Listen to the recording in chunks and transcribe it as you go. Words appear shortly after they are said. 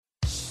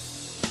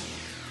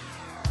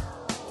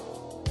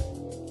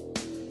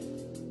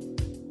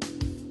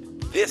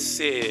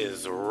This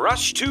is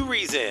Rush to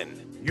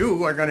Reason.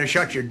 You are going to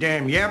shut your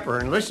damn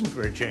yapper and listen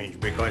for a change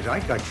because I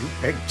got you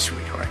pegged,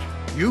 sweetheart.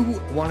 You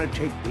want to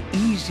take the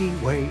easy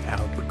way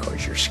out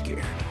because you're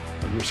scared.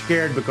 Well, you're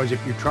scared because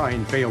if you try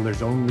and fail,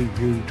 there's only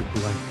you to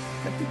blame.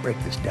 Let me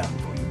break this down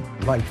for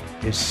you. Life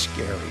is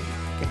scary.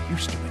 Get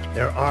used to it.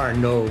 There are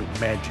no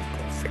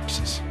magical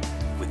fixes.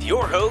 With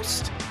your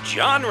host,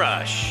 John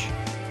Rush.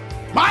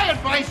 My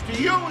advice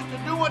to you is to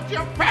do what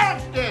your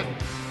parents did.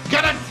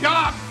 Get a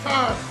job,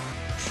 sir.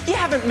 You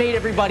haven't made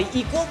everybody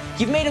equal.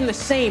 You've made them the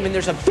same, and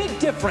there's a big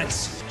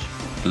difference.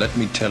 Let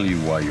me tell you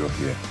why you're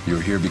here.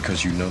 You're here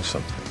because you know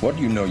something. What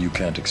you know you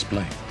can't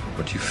explain,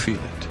 but you feel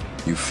it.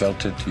 You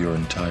felt it your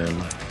entire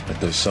life, that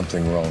there's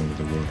something wrong with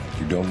the world.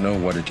 You don't know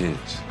what it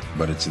is,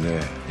 but it's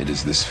there. It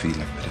is this feeling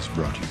that has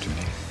brought you to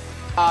me.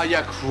 Are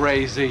you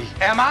crazy?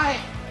 Am I?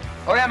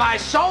 Or am I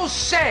so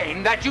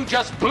sane that you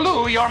just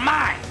blew your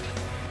mind?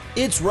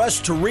 It's Rush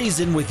to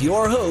Reason with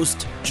your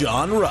host,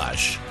 John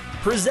Rush.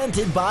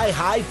 Presented by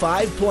High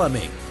Five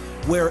Plumbing,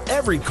 where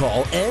every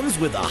call ends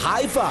with a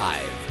high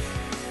five.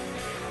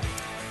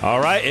 All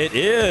right, it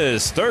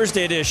is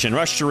Thursday edition,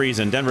 Rush to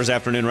Reason, Denver's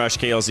Afternoon Rush,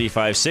 KLZ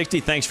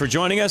 560. Thanks for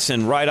joining us.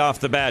 And right off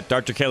the bat,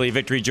 Dr. Kelly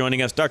Victory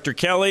joining us. Dr.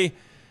 Kelly,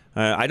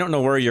 I don't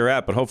know where you're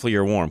at, but hopefully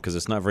you're warm because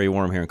it's not very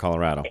warm here in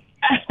Colorado.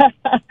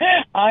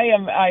 I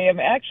am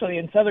actually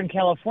in Southern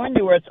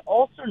California where it's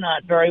also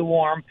not very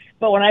warm.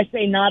 But when I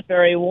say not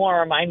very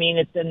warm, I mean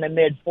it's in the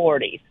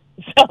mid-40s.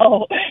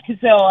 So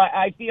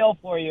I feel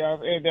for you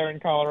there in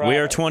Colorado. We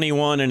are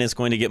 21, and it's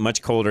going to get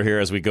much colder here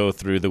as we go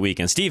through the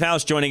weekend. Steve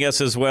House joining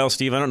us as well.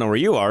 Steve, I don't know where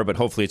you are, but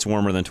hopefully it's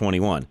warmer than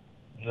 21.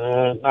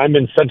 I'm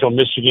in central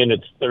Michigan.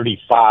 It's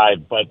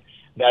 35, but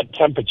that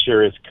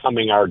temperature is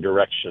coming our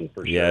direction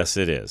for sure. Yes,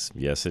 it is.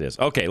 Yes, it is.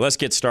 Okay, let's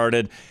get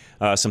started.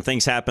 Some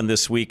things happened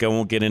this week. I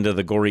won't get into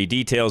the gory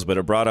details, but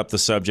it brought up the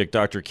subject.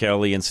 Dr.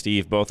 Kelly and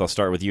Steve, both. I'll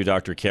start with you,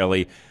 Dr.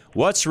 Kelly.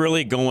 What's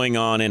really going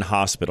on in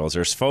hospitals?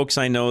 There's folks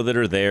I know that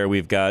are there.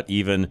 We've got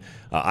even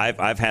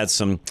I've had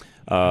some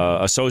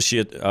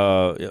association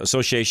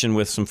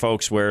with some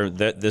folks where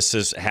this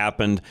has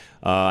happened.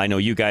 I know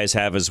you guys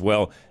have as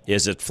well.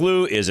 Is it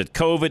flu? Is it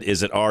COVID?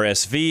 Is it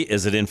RSV?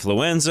 Is it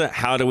influenza?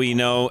 How do we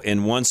know?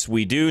 And once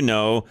we do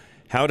know,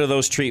 how do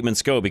those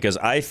treatments go? Because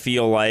I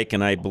feel like,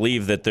 and I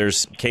believe that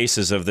there's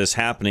cases of this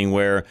happening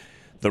where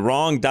the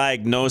wrong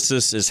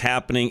diagnosis is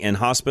happening and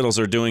hospitals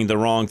are doing the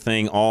wrong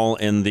thing all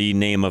in the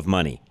name of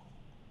money.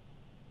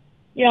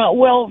 Yeah,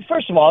 well,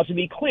 first of all, to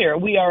be clear,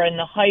 we are in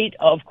the height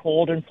of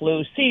cold and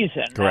flu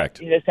season. Correct.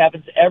 This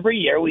happens every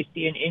year. We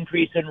see an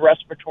increase in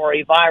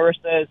respiratory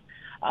viruses,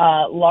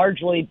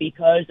 largely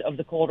because of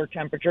the colder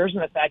temperatures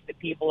and the fact that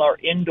people are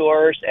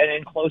indoors and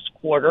in close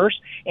quarters,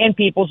 and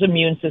people's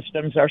immune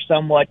systems are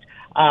somewhat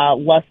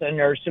lessened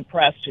or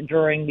suppressed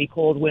during the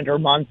cold winter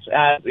months,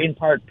 in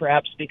part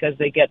perhaps because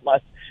they get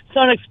less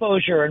sun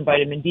exposure and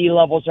vitamin D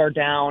levels are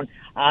down,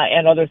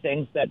 and other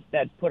things that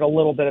put a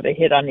little bit of a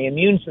hit on the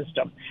immune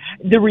system.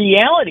 The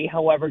reality,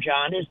 however,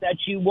 John, is that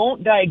you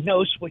won't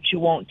diagnose what you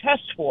won't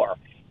test for.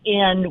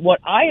 And what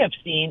I have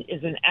seen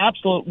is an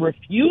absolute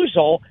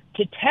refusal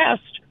to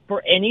test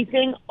for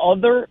anything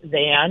other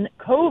than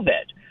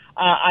COVID.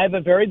 I have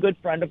a very good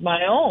friend of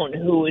my own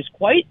who is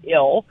quite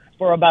ill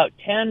for about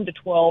 10 to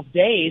 12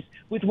 days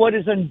with what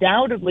has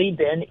undoubtedly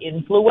been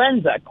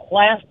influenza,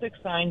 classic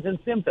signs and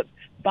symptoms,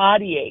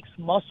 body aches,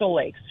 muscle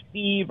aches,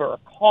 fever,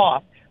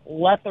 cough,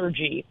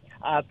 lethargy,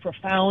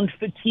 profound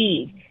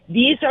fatigue.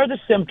 These are the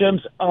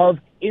symptoms of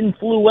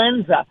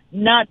influenza,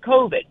 not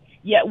COVID.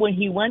 Yet when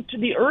he went to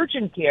the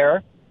urgent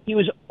care, he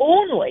was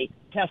only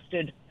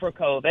tested for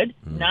COVID,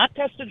 not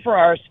tested for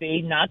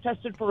RSV, not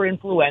tested for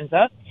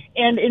influenza.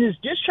 And in his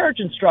discharge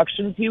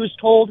instructions, he was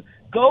told,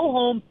 go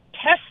home,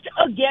 test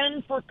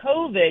again for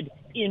COVID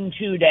in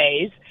 2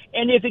 days.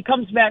 And if it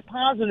comes back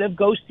positive,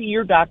 go see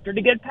your doctor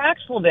to get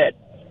Paxlovid.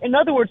 In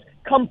other words,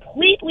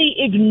 completely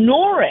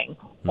ignoring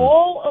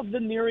all of the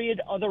myriad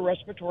other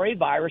respiratory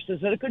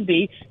viruses that it could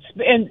be,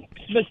 and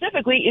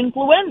specifically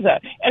influenza.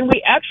 And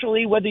we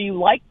actually, whether you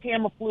like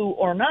Tamiflu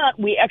or not,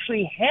 we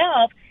actually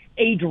have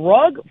a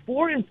drug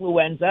for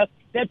influenza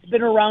that's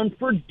been around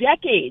for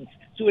decades.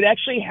 So it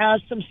actually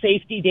has some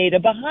safety data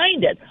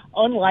behind it,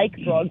 unlike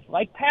drugs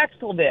like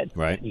Paxlovid.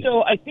 Right.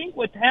 So I think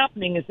what's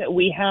happening is that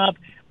we have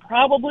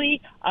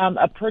probably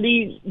a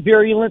pretty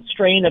virulent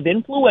strain of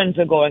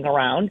influenza going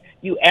around.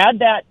 You add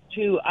that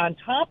to on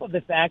top of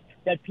the fact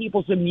that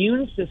people's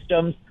immune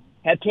systems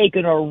have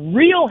taken a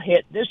real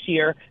hit this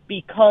year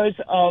because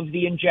of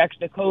the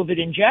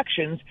COVID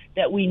injections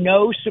that we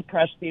know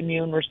suppress the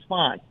immune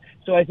response.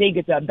 So I think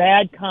it's a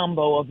bad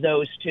combo of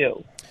those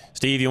two.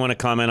 Steve, you want to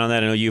comment on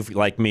that? I know you,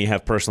 like me,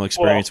 have personal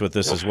experience with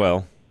this as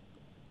well.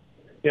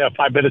 Yeah,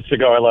 5 minutes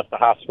ago I left the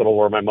hospital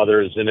where my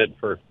mother is in it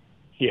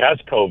she has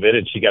COVID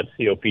and she got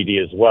COPD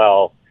as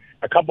well.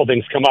 A couple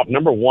things come up.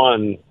 Number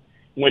one,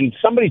 when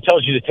somebody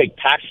tells you to take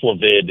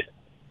Paxlovid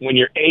when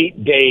you're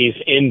 8 days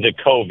into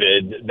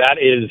COVID, that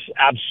is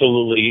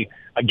absolutely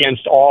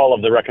against all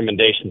of the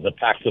recommendations of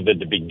Paxlovid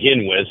to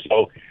begin with.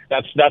 So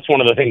that's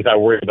one of the things I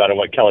worry about and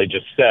what Kelly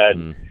just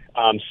said.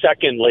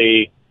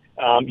 Secondly,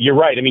 you're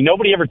right. I mean,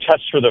 nobody ever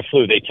tests for the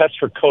flu. They test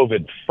for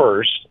COVID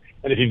first.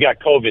 And if you've got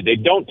COVID, they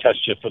don't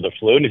test you for the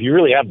flu. And if you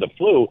really have the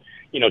flu,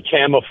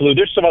 Tamiflu,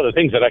 there's some other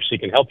things that actually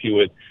can help you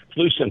with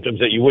flu symptoms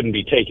that you wouldn't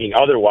be taking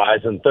otherwise.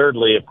 And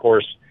thirdly, of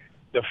course,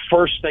 the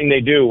first thing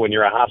they do when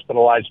you're a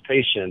hospitalized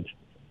patient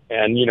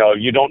and,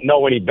 you don't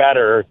know any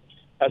better,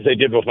 as they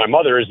did with my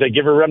mother, is they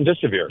give her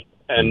remdesivir.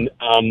 And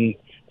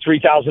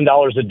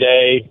 $3,000 a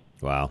day.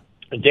 Wow.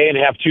 A day and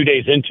a half, 2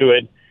 days into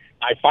it,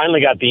 I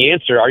finally got the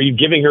answer. Are you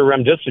giving her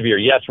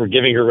remdesivir? Yes, we're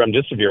giving her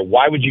remdesivir.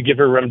 Why would you give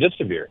her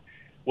remdesivir?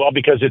 Well,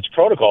 because it's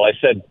protocol. I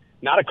said,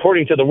 not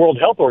according to the World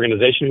Health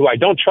Organization, who I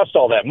don't trust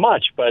all that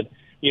much, but,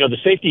 the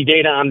safety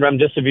data on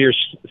remdesivir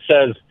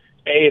says,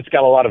 A, it's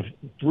got a lot of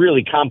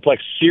really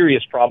complex,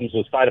 serious problems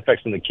with side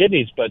effects in the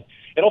kidneys, but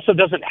it also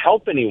doesn't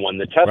help anyone.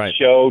 The test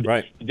showed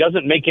it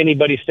doesn't make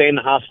anybody stay in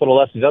the hospital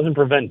less. It doesn't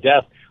prevent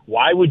death.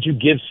 Why would you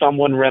give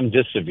someone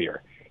remdesivir?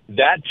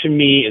 That, to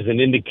me, is an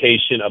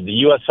indication of the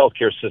U.S.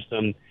 healthcare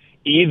system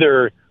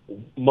either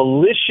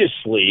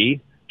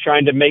maliciously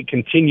trying to make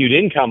continued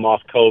income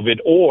off COVID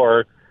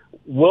or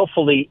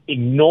willfully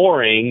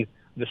ignoring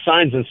the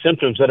signs and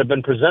symptoms that have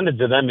been presented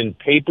to them in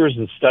papers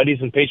and studies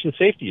and patient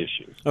safety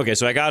issues. Okay,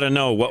 so I got to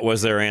know, what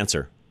was their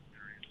answer?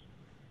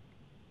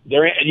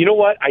 You know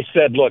what? I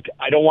said, look,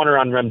 I don't want her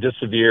on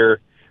remdesivir.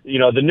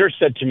 The nurse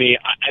said to me,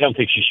 I don't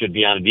think she should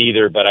be on it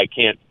either, but I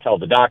can't tell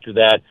the doctor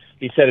that.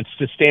 He said, it's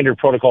the standard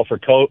protocol for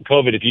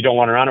COVID. If you don't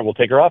want her on it, we'll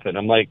take her off it.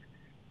 I'm like,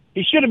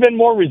 he should have been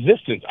more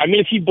resistant. I mean,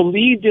 if he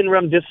believed in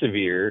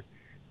remdesivir,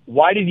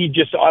 why did he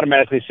just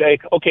automatically say,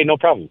 okay, no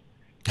problem?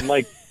 I'm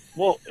like,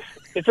 well,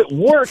 if it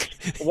works,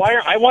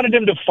 I wanted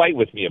him to fight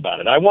with me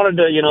about it. I wanted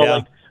to,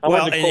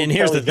 and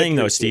here's the thing,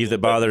 though, Steve, that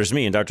bothers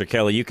me, and Dr.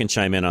 Kelly, you can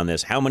chime in on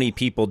this. How many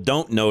people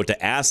don't know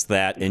to ask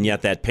that, and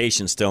yet that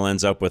patient still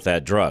ends up with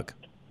that drug?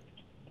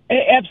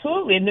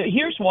 Absolutely. And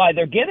here's why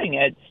they're giving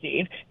it,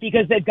 Steve,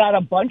 because they've got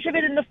a bunch of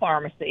it in the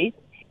pharmacy.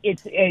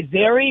 It's a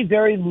very,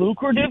 very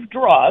lucrative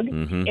drug.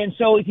 Mm-hmm. And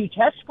so if you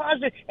test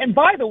positive, and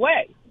by the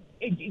way,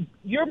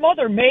 your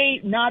mother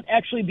may not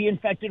actually be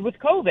infected with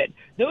COVID.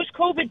 Those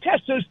COVID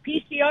tests, those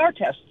PCR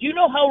tests, do you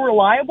know how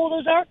reliable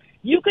those are?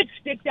 You could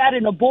stick that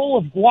in a bowl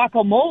of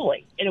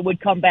guacamole and it would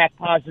come back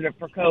positive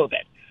for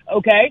COVID.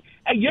 Okay?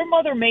 Your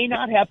mother may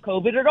not have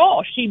COVID at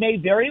all. She may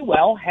very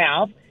well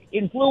have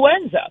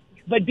influenza.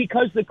 But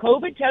because the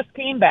COVID test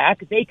came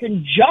back, they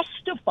can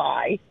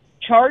justify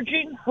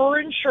charging her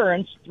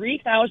insurance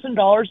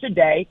 $3,000 a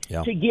day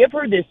to give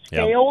her this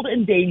failed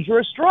and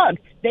dangerous drug.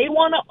 They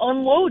want to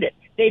unload it.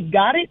 They've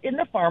got it in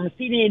the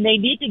pharmacy, and they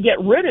need to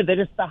get rid of it.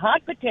 It's the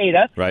hot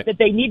potato that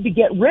they need to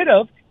get rid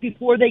of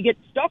before they get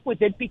stuck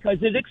with it because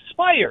it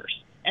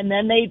expires, and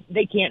then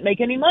they can't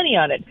make any money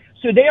on it.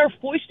 So they are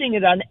foisting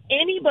it on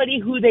anybody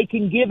who they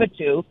can give it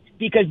to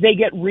because they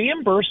get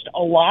reimbursed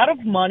a lot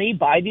of money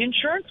by the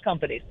insurance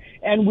companies.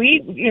 And we,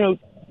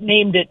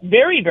 named it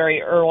very,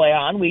 very early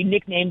on. We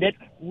nicknamed it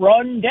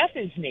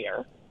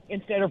Remdesivir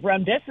instead of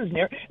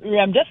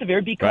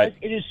Remdesivir because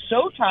it is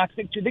so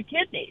toxic to the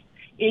kidneys.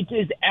 It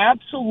is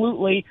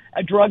absolutely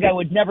a drug I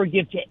would never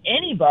give to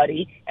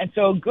anybody. And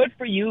so good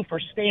for you for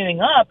standing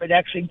up and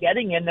actually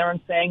getting in there and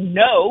saying,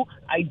 no,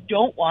 I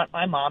don't want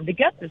my mom to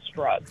get this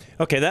drug.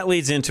 Okay, that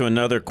leads into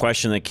another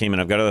question that came in.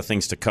 I've got other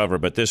things to cover,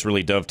 but this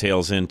really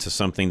dovetails into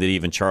something that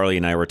even Charlie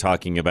and I were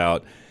talking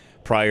about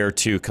prior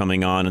to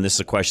coming on. And this is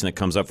a question that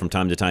comes up from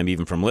time to time,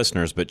 even from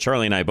listeners. But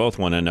Charlie and I both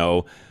want to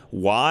know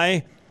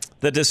why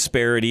the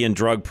disparity in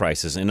drug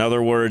prices. In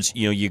other words,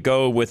 you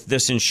go with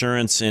this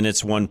insurance and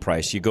it's one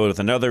price. You go with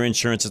another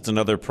insurance, it's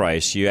another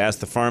price. You ask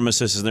the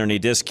pharmacist, is there any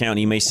discount?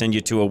 He may send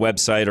you to a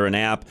website or an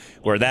app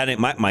where it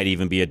might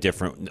even be a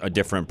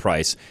different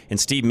price. And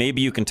Steve,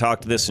 maybe you can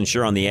talk to this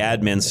insurer on the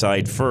admin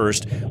side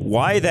first.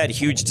 Why that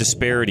huge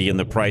disparity in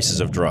the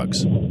prices of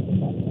drugs?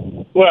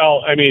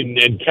 Well, I mean,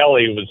 and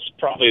Kelly was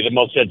probably the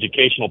most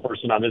educational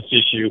person on this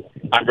issue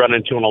I've run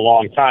into in a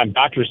long time.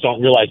 Doctors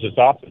don't realize this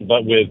often,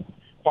 but with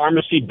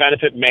pharmacy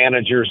benefit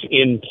managers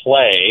in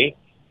play,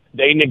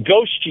 they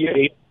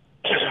negotiate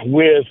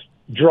with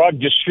drug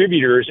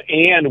distributors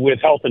and with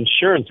health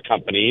insurance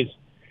companies,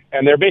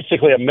 and they're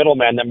basically a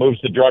middleman that moves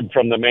the drug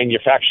from the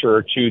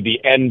manufacturer to the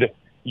end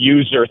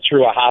user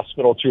through a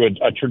hospital, through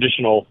a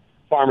traditional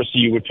pharmacy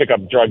you would pick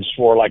up drugs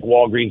for, like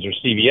Walgreens or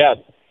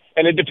CVS.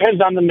 And it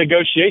depends on the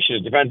negotiation.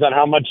 It depends on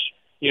how much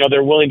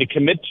they're willing to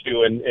commit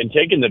to and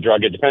taking the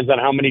drug. It depends on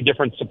how many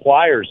different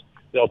suppliers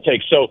they'll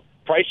take. So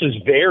prices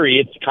vary.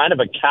 It's kind of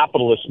a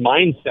capitalist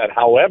mindset.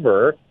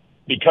 However,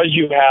 because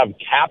you have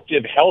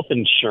captive health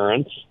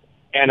insurance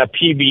and a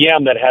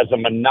PBM that has a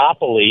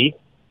monopoly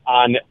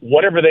on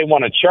whatever they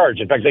want to charge,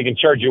 in fact, they can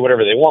charge you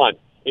whatever they want,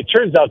 it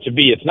turns out to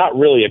be it's not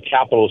really a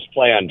capitalist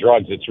play on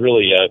drugs. It's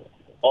really a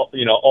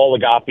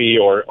oligopoly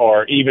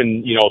or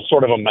even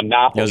sort of a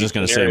monopoly. I was just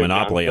going to say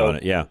monopoly on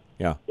it. Yeah.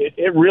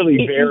 It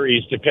really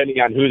varies depending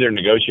on who they're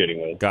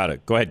negotiating with. Got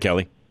it. Go ahead,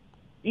 Kelly.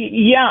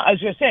 Yeah, I was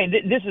just saying,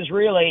 this is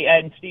really,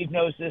 and Steve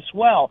knows this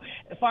well,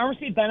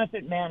 pharmacy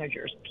benefit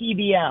managers,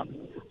 PBM,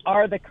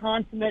 are the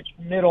consummate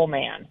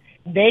middleman.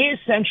 They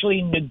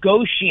essentially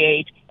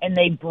negotiate and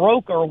they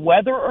broker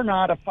whether or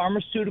not a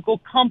pharmaceutical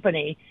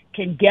company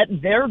can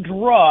get their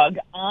drug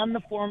on the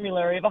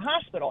formulary of a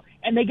hospital,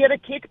 and they get a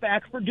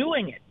kickback for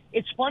doing it.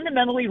 It's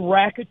fundamentally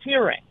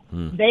racketeering.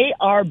 They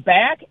are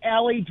back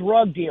alley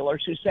drug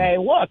dealers who say,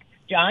 look,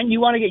 John, you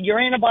want to get your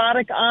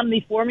antibiotic on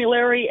the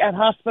formulary at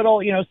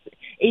hospital,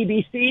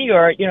 ABC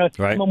or,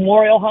 Right.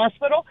 Memorial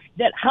Hospital,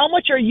 that how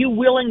much are you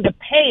willing to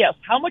pay us?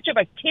 How much of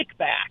a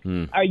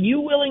kickback are you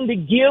willing to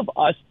give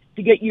us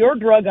to get your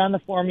drug on the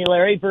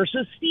formulary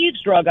versus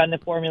Steve's drug on the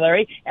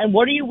formulary? And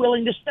what are you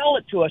willing to sell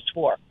it to us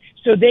for?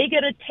 So they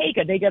get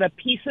a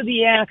piece of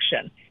the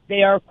action.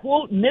 They are,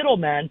 quote,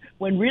 middlemen,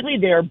 when really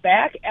they're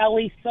back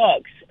alley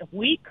thugs. If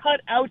we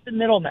cut out the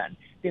middlemen,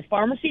 the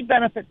pharmacy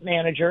benefit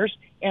managers,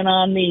 and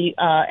on the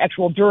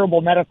actual durable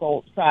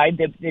medical side,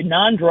 the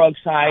non-drug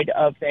side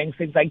of things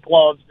like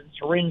gloves and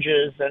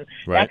syringes and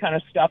that kind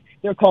of stuff,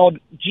 they're called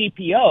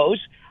GPOs,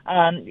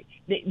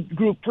 the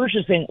group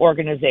purchasing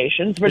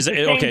organizations. But So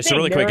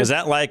really quick, is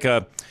that like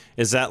a,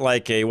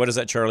 what is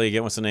that, Charlie,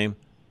 again, what's the name?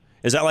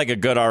 Is that like a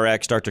good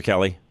RX, Dr.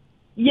 Kelly?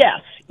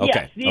 Yes.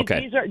 Okay.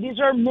 Yes. These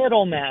are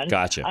middlemen.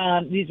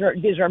 Gotcha. These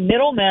are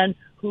middlemen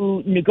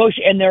who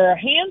negotiate, and there are a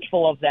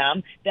handful of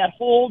them that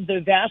hold the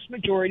vast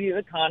majority of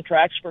the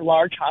contracts for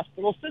large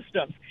hospital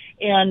systems.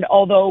 And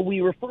although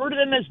we refer to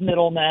them as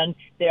middlemen,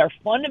 they are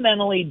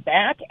fundamentally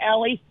back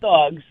alley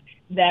thugs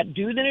that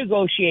do the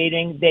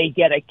negotiating. They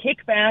get a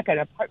kickback and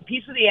a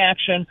piece of the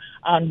action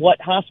on what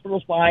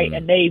hospitals buy,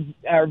 and they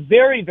are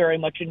very, very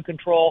much in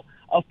control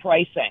of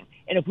pricing.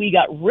 And if we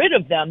got rid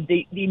of them,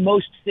 the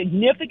most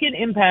significant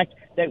impact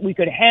that we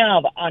could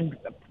have on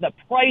the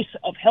price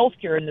of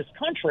healthcare in this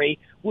country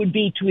would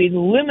be to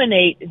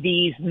eliminate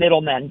these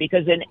middlemen,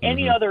 because in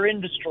any other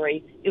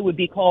industry, it would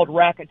be called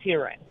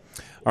racketeering.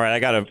 All right, I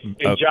got to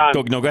John,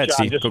 go ahead,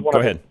 John, Steve. Go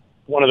ahead.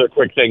 One other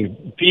quick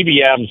thing.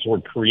 PBMs were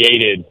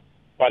created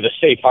by the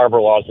Safe Harbor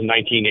laws in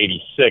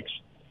 1986,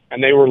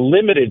 and they were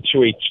limited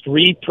to a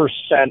 3%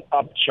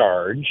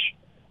 upcharge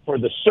for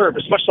the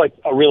service, much like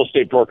a real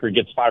estate broker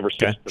gets 5 or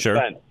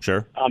 6%.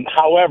 Sure.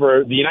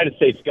 However, the United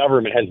States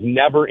government has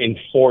never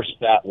enforced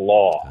that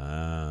law.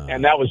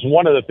 And that was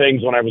one of the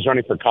things when I was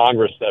running for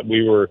Congress that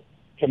we were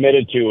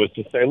committed to, was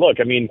to say, look,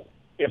 I mean,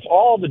 if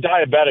all the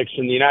diabetics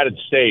in the United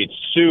States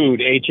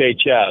sued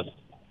HHS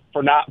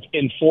for not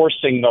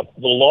enforcing the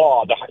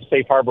law, the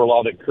Safe Harbor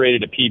law that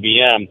created a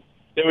PBM,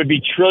 there would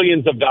be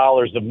trillions of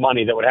dollars of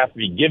money that would have to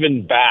be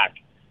given back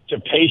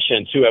to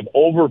patients who have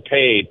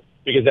overpaid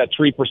because that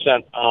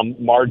 3%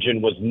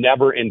 margin was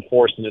never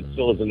enforced, and it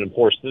still isn't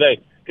enforced today.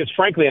 Because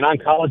frankly, an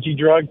oncology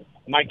drug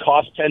might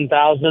cost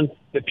 $10,000.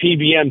 The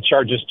PBM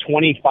charges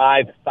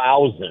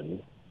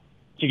 $25,000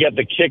 to get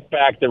the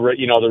kickback, the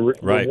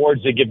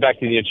rewards they give back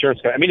to the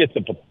insurance company. I mean, it's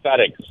a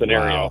pathetic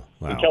scenario.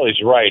 Wow. And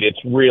Kelly's right;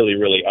 it's really,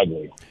 really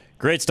ugly.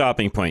 Great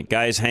stopping point.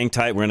 Guys, hang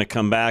tight. We're going to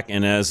come back.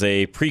 And as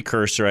a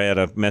precursor, I had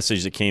a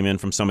message that came in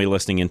from somebody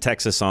listening in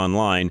Texas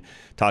online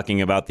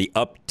talking about the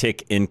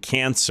uptick in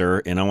cancer,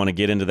 and I want to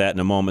get into that in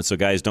a moment. So,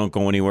 guys, don't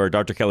go anywhere.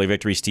 Dr. Kelly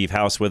Victory, Steve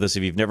House with us.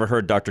 If you've never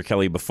heard Dr.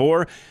 Kelly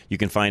before, you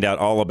can find out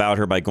all about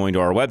her by going to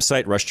our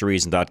website,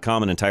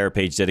 rushtoreason.com, an entire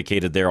page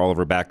dedicated there, all of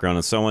her background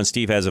and so on.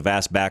 Steve has a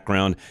vast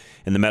background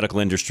in the medical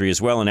industry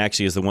as well, and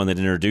actually is the one that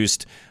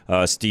introduced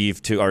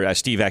Steve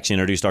actually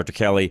introduced Dr.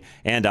 Kelly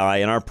and I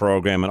in our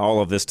program and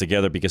all of this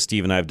together, because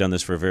Steve and I have done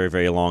this for a very,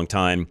 very long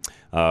time,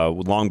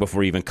 long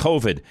before even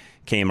COVID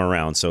came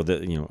around. So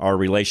that, our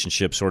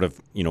relationship sort of,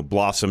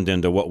 blossomed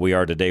into what we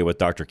are today with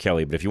Dr.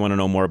 Kelly. But if you want to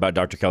know more about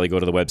Dr. Kelly, go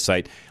to the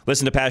website.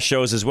 Listen to past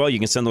shows as well. You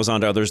can send those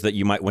on to others that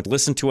you might want to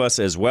listen to us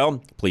as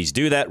well. Please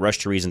do that.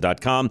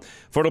 rushtoreason.com.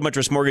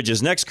 Photometrist Mortgage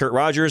is next. Kurt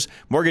Rogers.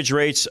 Mortgage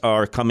rates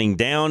are coming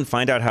down.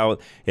 Find out how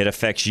it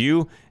affects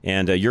you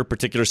and your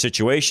particular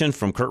situation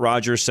from Kurt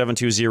Rogers,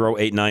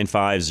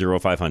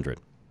 720-895-0500.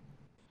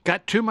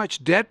 Got too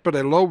much debt but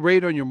a low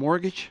rate on your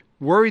mortgage?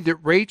 Worried that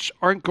rates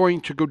aren't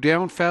going to go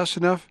down fast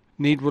enough?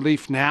 Need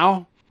relief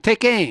now?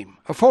 Take AIM,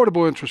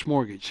 Affordable Interest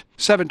Mortgage,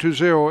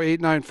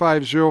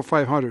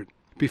 720-895-0500.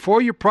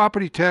 Before your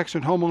property tax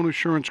and homeowner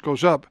insurance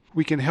goes up,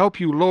 we can help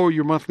you lower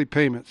your monthly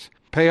payments,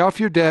 pay off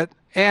your debt,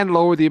 and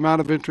lower the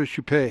amount of interest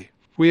you pay.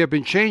 We have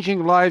been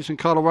changing lives in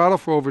Colorado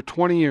for over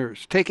 20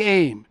 years. Take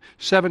AIM,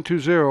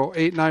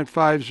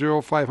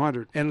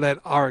 720-895-0500, and let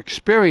our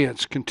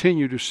experience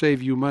continue to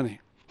save you money.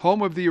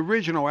 Home of the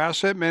original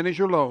Asset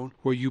Manager loan,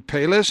 where you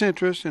pay less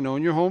interest and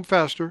own your home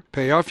faster,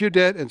 pay off your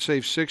debt and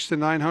save $600 to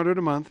 $900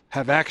 a month,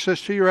 have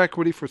access to your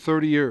equity for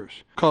 30 years.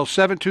 Call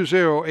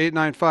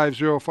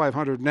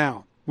 720-895-0500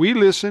 now. We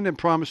listen and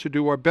promise to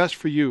do our best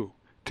for you.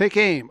 Take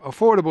AIM,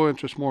 Affordable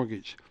Interest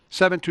Mortgage,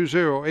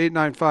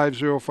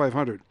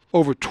 720-895-0500.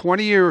 Over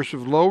 20 years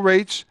of low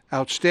rates,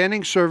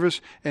 outstanding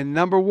service, and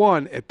number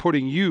one at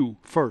putting you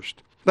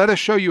first. Let us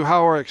show you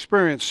how our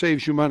experience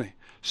saves you money.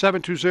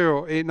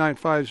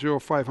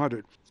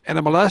 720-895-0500.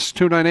 NMLS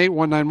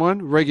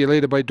 298191,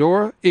 regulated by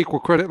DORA, equal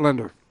credit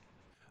lender.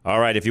 All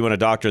right, if you want a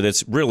doctor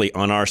that's really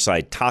on our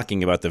side,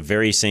 talking about the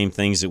very same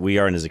things that we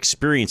are and has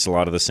experienced a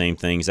lot of the same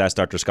things, ask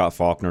Dr. Scott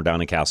Faulkner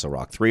down in Castle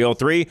Rock.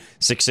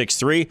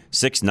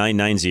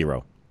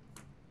 303-663-6990.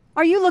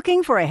 Are you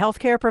looking for a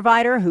healthcare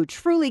provider who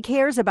truly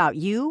cares about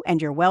you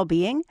and your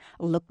well-being?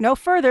 Look no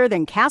further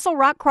than Castle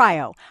Rock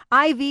Cryo,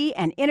 IV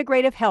and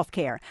integrative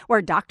healthcare,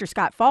 where Dr.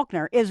 Scott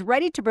Faulkner is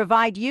ready to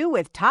provide you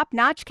with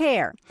top-notch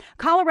care.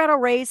 Colorado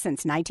raised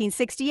since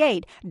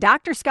 1968,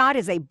 Dr. Scott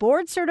is a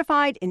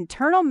board-certified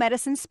internal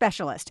medicine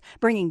specialist,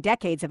 bringing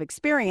decades of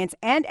experience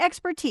and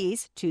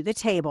expertise to the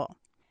table.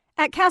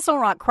 At Castle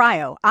Rock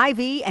Cryo,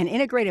 IV, and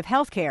Integrative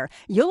Healthcare,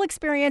 you'll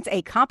experience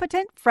a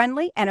competent,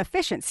 friendly, and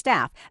efficient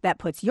staff that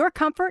puts your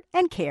comfort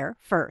and care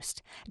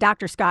first.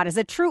 Dr. Scott is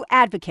a true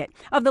advocate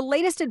of the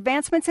latest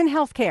advancements in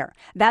healthcare.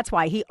 That's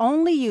why he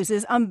only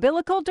uses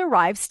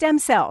umbilical-derived stem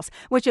cells,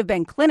 which have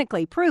been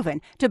clinically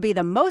proven to be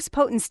the most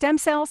potent stem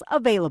cells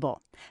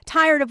available.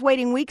 Tired of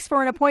waiting weeks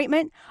for an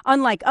appointment?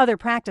 Unlike other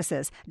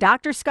practices,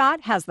 Dr.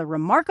 Scott has the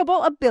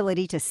remarkable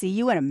ability to see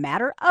you in a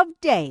matter of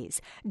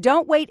days.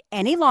 Don't wait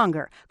any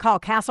longer. Call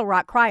Castle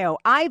Rock Cryo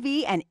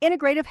IV and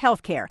Integrative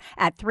Healthcare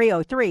at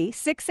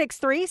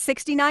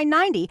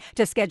 303-663-6990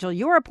 to schedule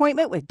your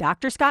appointment with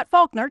Dr. Scott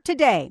Faulkner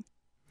today.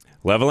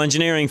 Level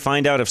Engineering.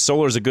 Find out if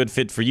solar is a good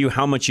fit for you,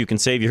 how much you can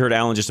save. You heard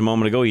Alan just a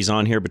moment ago. He's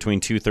on here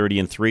between 2:30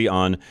 and 3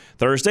 on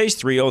Thursdays,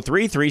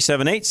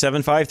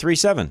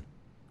 303-378-7537.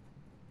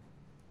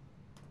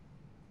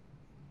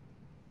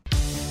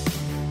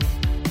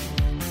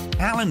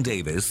 Alan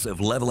Davis of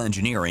Level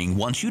Engineering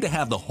wants you to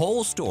have the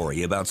whole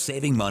story about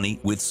saving money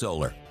with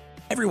solar.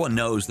 Everyone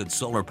knows that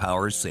solar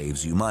power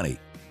saves you money,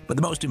 but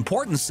the most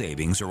important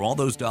savings are all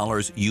those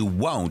dollars you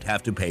won't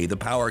have to pay the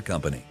power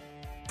company.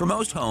 For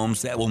most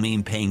homes, that will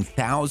mean paying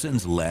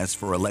thousands less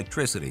for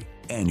electricity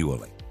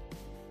annually.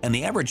 And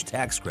the average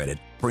tax credit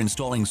for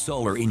installing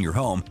solar in your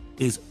home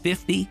is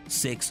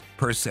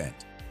 56%.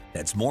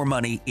 That's more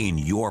money in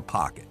your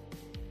pocket.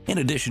 In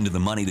addition to the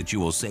money that you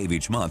will save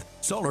each month,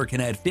 solar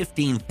can add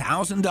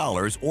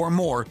 $15,000 or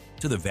more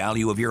to the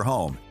value of your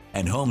home,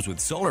 and homes with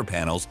solar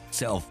panels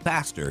sell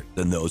faster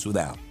than those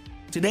without.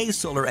 Today's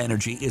solar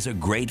energy is a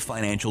great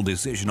financial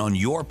decision on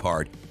your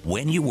part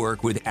when you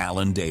work with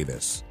Alan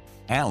Davis.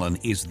 Alan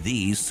is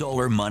the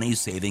solar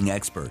money-saving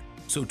expert,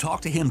 so talk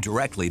to him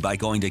directly by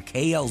going to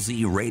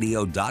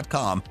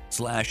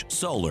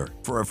klzradio.com/solar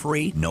for a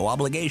free,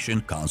 no-obligation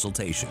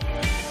consultation.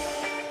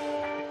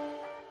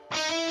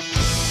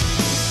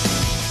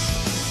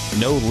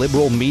 No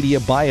liberal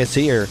media bias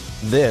here.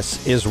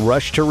 This is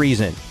Rush to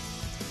Reason.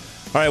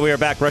 All right, we are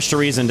back. Rush to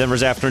Reason,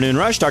 Denver's Afternoon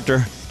Rush.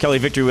 Dr. Kelly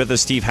Victory with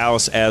us, Steve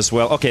House as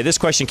well. Okay, this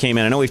question came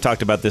in. I know we've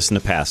talked about this in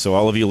the past, so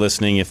all of you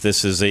listening, if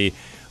this is a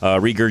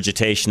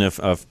regurgitation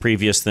of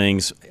previous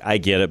things, I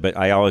get it, but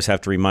I always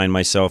have to remind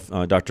myself,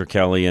 Dr.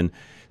 Kelly and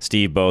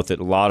Steve both, that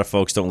a lot of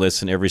folks don't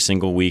listen every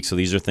single week, so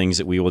these are things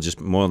that we will just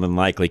more than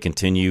likely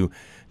continue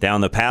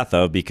down the path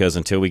of, because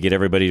until we get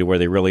everybody to where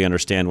they really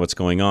understand what's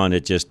going on,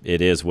 it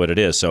is what it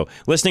is. So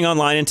listening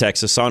online in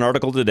Texas, saw an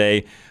article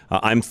today.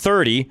 I'm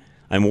 30.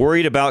 I'm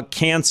worried about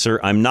cancer.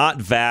 I'm not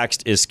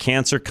vaxxed. Is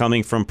cancer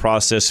coming from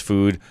processed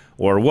food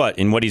or what?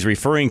 And what he's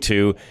referring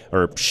to,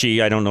 or she,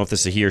 I don't know if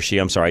this is a he or she.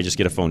 I'm sorry, I just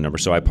get a phone number,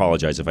 so I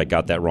apologize if I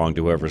got that wrong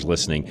to whoever's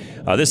listening.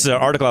 This is an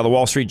article out of the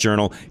Wall Street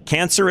Journal.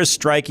 Cancer is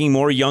striking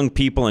more young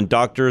people, and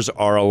doctors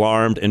are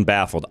alarmed and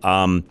baffled.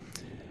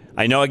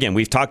 I know, again,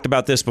 we've talked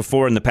about this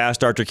before in the past,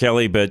 Dr.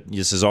 Kelly, but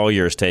this is all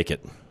yours. Take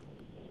it.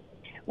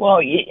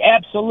 Well,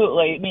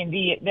 absolutely. I mean,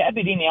 the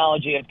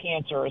epidemiology of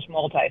cancer is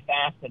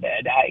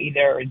multifaceted.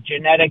 There are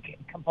genetic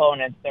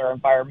components, there are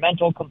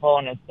environmental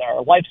components, there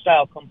are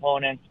lifestyle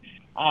components.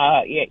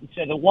 So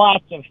there are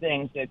lots of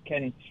things that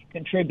can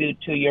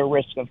contribute to your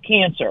risk of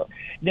cancer.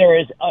 There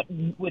is,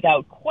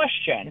 without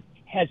question,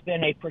 has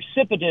been a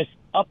precipitous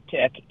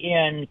uptick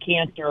in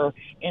cancer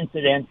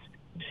incidence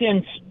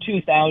since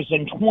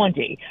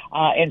 2020,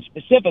 and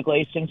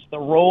specifically since the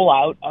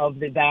rollout of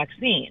the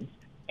vaccines.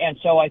 And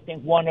so I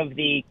think one of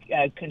the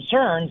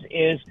concerns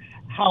is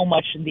how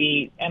much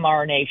the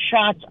mRNA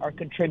shots are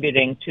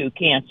contributing to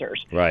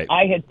cancers. Right.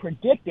 I had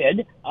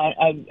predicted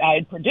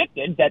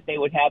that they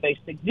would have a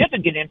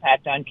significant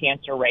impact on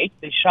cancer rates.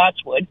 The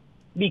shots would,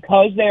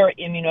 because they're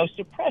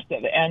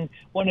immunosuppressive. And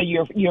one of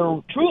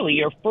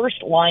your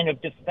first line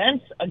of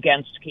defense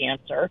against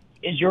cancer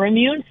is your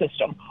immune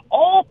system.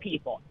 All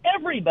people,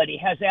 everybody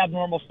has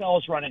abnormal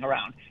cells running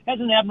around. Has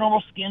an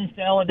abnormal skin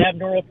cell, an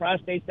abnormal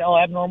prostate cell,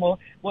 abnormal,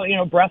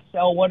 breast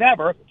cell,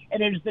 whatever.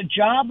 And it is the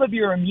job of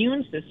your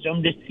immune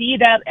system to see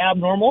that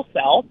abnormal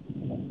cell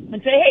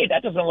and say, hey,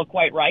 that doesn't look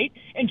quite right,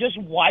 and just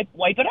wipe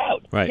it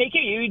out. Right. Take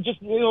it.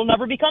 It'll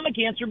never become a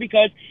cancer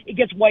because it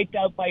gets wiped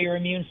out by your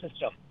immune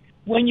system.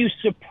 When you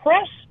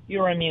suppress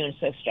your immune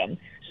system,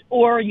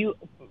 or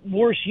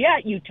worse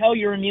yet, you tell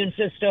your immune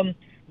system,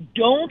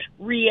 don't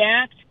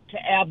react to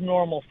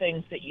abnormal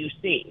things that you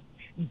see.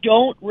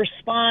 Don't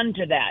respond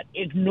to that.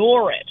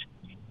 Ignore it.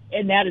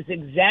 And that is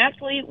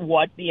exactly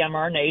what the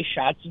mRNA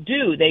shots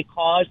do. They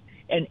cause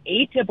an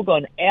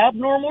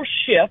abnormal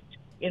shift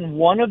in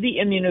one of the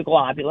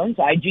immunoglobulins,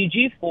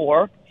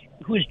 IgG4,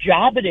 whose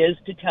job it is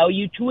to tell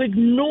you to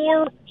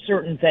ignore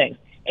certain things.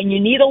 And you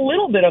need a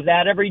little bit of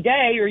that every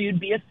day, or you'd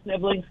be a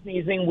sniveling,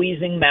 sneezing,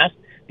 wheezing mess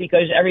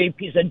because every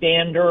piece of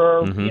dander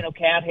or,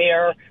 cat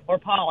hair or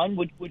pollen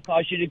would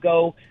cause you to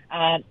go,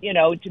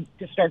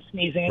 to start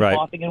sneezing and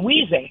coughing and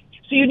wheezing.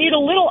 So you need a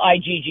little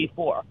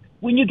IgG4.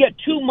 When you get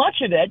too much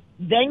of it,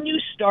 then you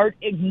start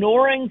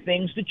ignoring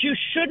things that you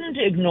shouldn't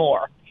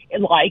ignore,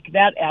 like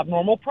that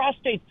abnormal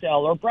prostate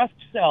cell or breast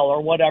cell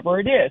or whatever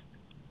it is.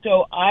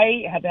 So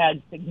I have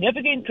had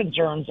significant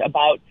concerns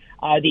about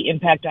the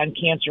impact on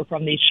cancer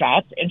from these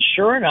shots. And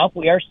sure enough,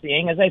 we are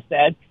seeing, as I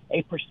said,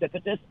 a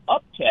precipitous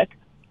uptick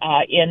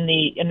in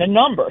the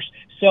numbers.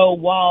 So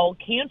while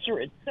cancer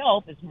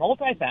itself is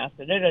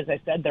multifaceted, as I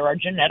said, there are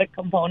genetic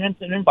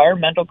components and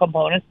environmental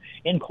components,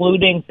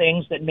 including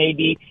things that may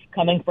be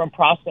coming from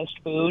processed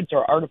foods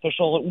or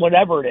artificial,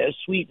 whatever it is,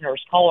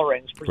 sweeteners,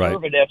 colorings,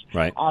 preservatives,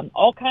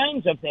 all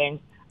kinds of things.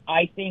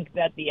 I think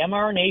that the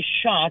mRNA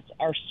shots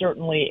are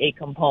certainly a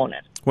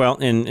component. Well,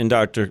 and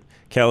Dr.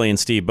 Kelly and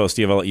Steve, both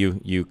Steve, I'll let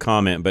you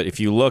comment, but if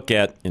you look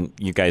at, and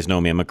you guys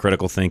know me, I'm a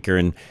critical thinker,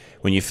 and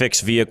when you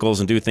fix vehicles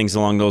and do things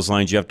along those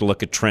lines, you have to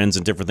look at trends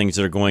and different things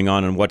that are going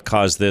on and what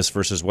caused this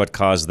versus what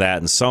caused that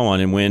and so on.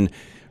 And when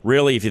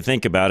really, if you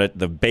think about it,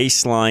 the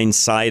baseline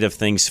side of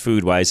things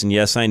food-wise, and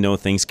yes, I know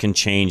things can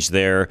change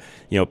there,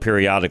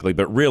 periodically,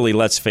 but really,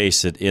 let's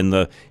face it, in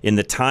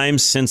the time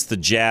since the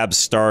jab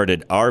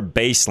started, our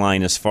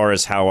baseline as far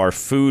as how our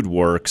food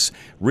works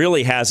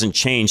really hasn't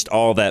changed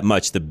all that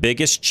much. The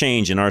biggest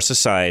change in our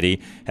society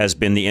has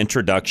been the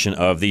introduction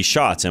of these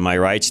shots. Am I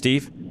right,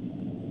 Steve?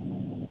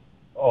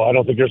 Oh, I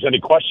don't think there's any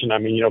question. I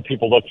mean,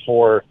 people look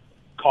for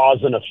cause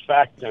and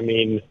effect. I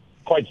mean,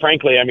 quite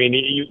frankly,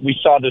 we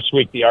saw this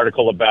week the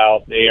article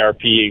about the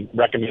ARP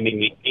recommending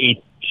the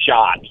 8th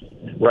shot,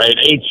 right?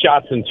 8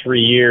 shots in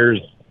 3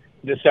 years.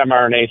 This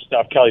mRNA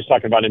stuff, Kelly's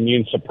talking about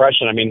immune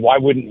suppression. I mean, why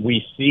wouldn't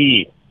we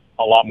see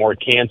a lot more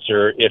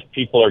cancer if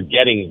people are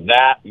getting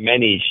that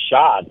many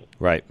shots?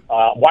 Right.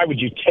 Why would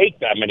you take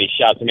that many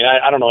shots? I mean,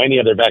 I don't know any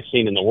other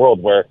vaccine in the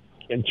world where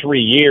in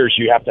 3 years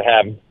you have to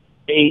have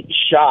 8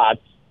 shots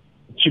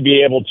to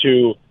be able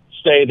to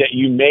say that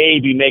you may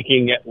be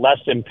making it less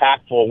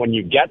impactful when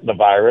you get the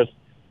virus,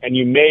 and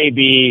you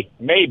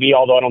maybe,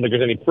 although I don't think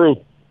there's any proof,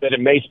 that it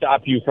may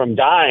stop you from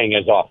dying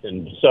as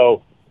often.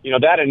 So,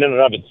 that in and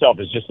of itself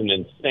is just an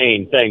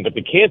insane thing. But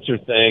the cancer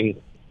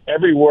thing,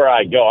 everywhere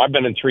I go, I've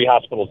been in 3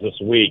 hospitals this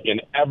week,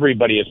 and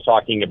everybody is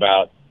talking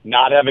about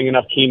not having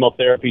enough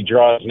chemotherapy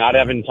drugs, not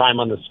having time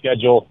on the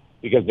schedule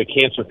because the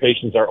cancer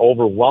patients are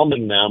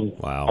overwhelming them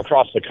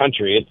across the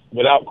country. It's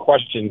without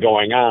question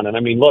going on. And I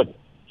mean, look,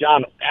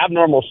 John,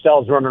 abnormal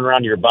cells running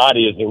around your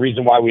body is the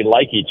reason why we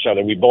like each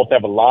other. We both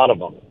have a lot of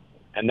them,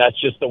 and that's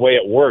just the way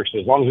it works.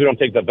 As long as we don't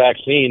take the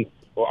vaccine,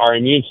 our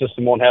immune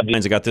system won't have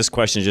these. I got this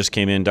question just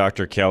came in,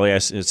 Dr. Kelly. It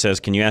says,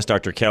 can you ask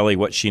Dr. Kelly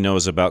what she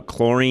knows about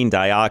chlorine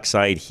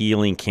dioxide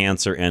healing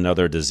cancer and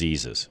other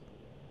diseases?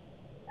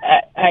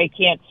 I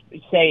can't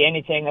say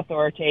anything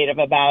authoritative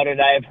about it.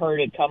 I've heard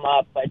it come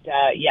up, but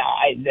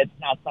that's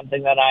not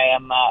something that I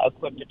am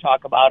equipped to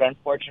talk about,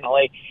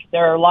 unfortunately.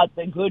 There are lots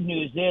of good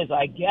news is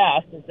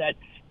that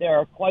there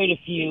are quite a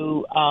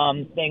few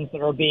things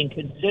that are being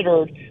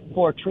considered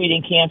for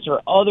treating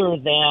cancer other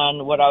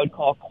than what I would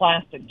call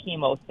classic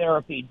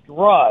chemotherapy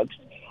drugs.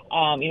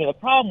 The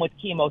problem with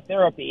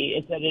chemotherapy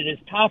is that it is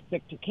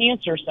toxic to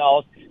cancer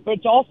cells, but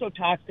it's also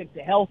toxic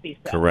to healthy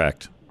cells.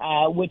 Correct.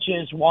 Which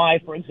is why,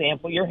 for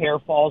example, your hair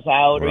falls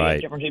out, or you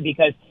have different,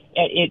 because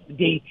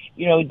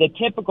the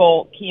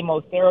typical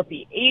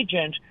chemotherapy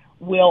agent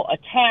will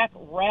attack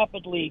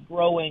rapidly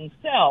growing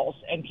cells,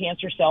 and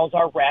cancer cells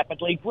are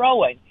rapidly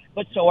growing.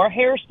 But so are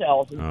hair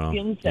cells and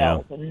skin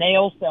cells and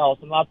nail cells,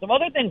 and lots of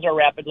other things are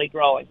rapidly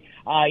growing.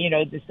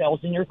 The cells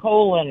in your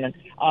colon and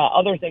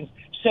other things.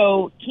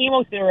 So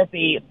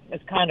chemotherapy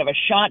is kind of a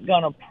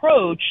shotgun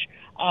approach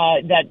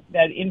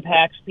that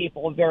impacts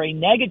people very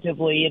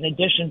negatively, in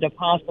addition to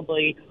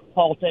possibly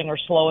halting or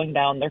slowing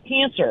down their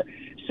cancer.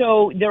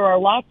 So there are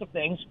lots of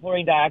things,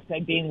 chlorine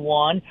dioxide being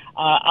one.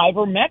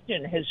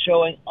 Ivermectin is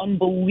showing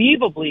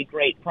unbelievably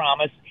great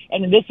promise,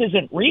 and this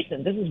isn't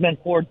recent. This has been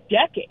for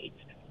decades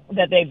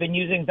that they've been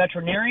using.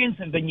 Veterinarians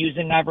have been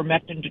using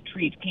ivermectin to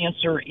treat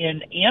cancer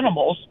in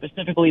animals,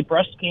 specifically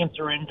breast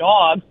cancer in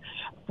dogs,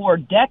 for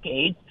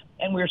decades.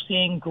 And we're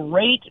seeing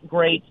great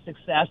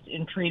success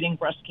in treating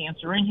breast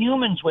cancer in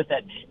humans with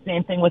it.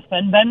 Same thing with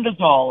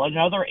fenbendazole,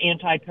 another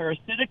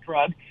anti-parasitic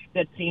drug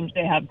that seems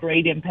to have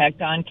great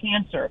impact on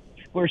cancer.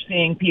 We're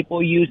seeing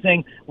people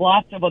using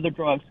lots of other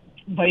drugs.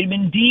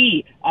 Vitamin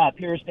D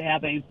appears to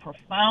have a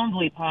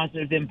profoundly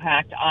positive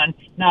impact on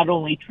not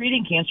only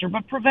treating cancer,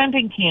 but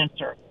preventing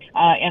cancer.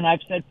 And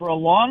I've said for a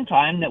long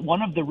time that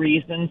one of the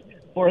reasons,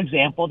 for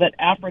example, that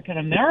African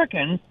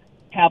Americans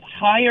have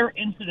higher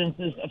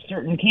incidences of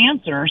certain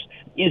cancers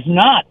is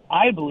not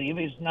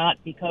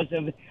because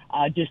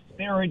of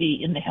disparity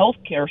in the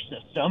healthcare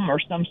system or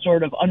some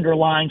sort of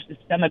underlying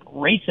systemic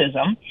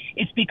racism.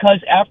 It's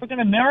because African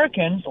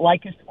Americans,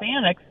 like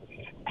Hispanics,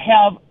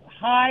 have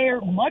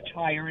much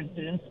higher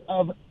incidence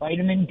of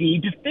vitamin D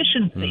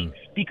deficiency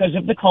because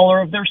of the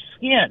color of their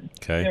skin.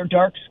 Okay. Their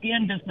dark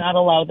skin does not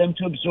allow them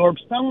to absorb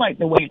sunlight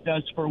the way it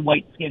does for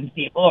white-skinned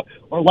people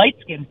or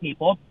light-skinned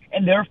people,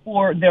 and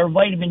therefore their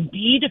vitamin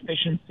D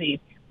deficiency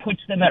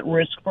puts them at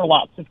risk for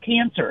lots of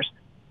cancers.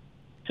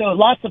 So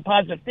lots of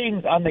positive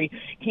things on the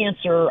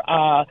cancer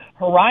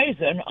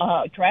horizon.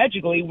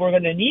 Tragically, we're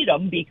going to need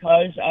them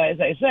because,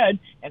 as I said,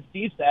 and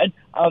Steve said,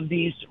 of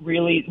these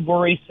really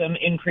worrisome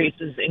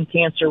increases in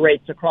cancer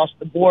rates across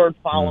the board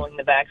following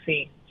the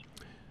vaccine.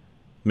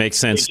 Makes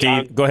sense.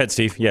 Steve, go ahead,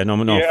 Steve. Yeah, no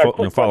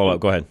follow up.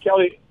 Go ahead.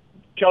 Kelly,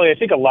 I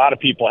think a lot of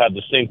people have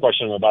the same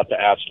question I'm about to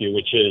ask you,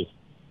 which is,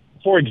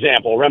 for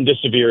example,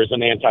 remdesivir is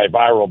an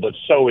antiviral, but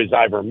so is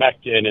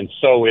ivermectin, and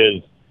so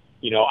is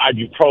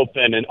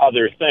ibuprofen and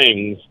other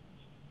things.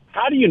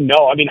 How do you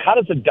know? I mean, how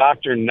does a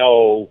doctor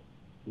know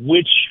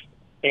which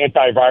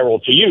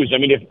antiviral to use? I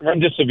mean, if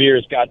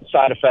remdesivir's got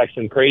side effects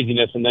and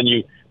craziness, and then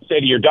you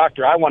say to your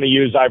doctor, I want to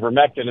use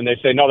ivermectin, and they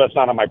say, no, that's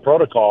not on my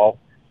protocol,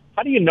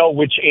 how do you know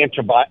which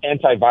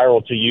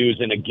antiviral to use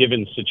in a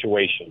given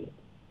situation?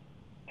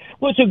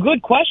 Well, it's a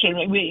good question.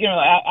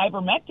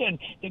 Ivermectin,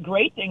 the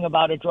great thing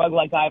about a drug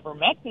like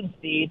ivermectin,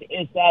 Steve,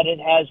 is that it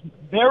has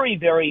very,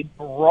 very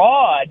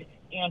broad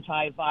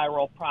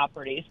antiviral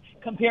properties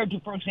compared to,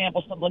 for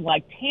example, something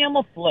like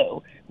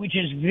Tamiflu, which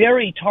is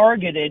very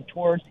targeted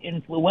towards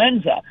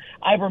influenza.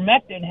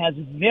 Ivermectin has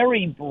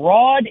very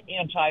broad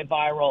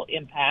antiviral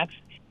impacts,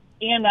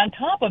 and on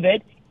top of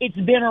it, it's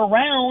been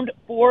around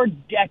for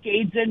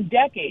decades and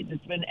decades.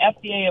 It's been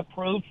FDA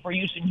approved for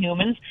use in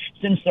humans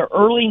since the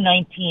early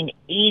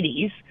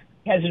 1980s.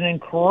 Has an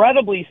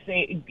incredibly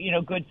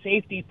good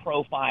safety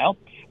profile.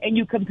 And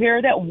you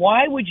compare that,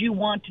 why would you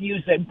want to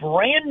use a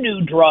brand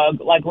new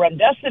drug like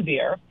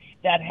remdesivir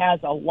that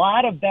has a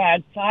lot of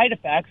bad side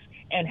effects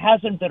and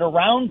hasn't been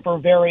around for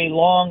very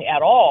long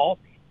at all,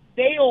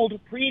 failed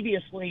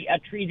previously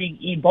at treating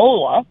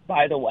Ebola,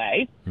 by the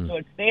way, so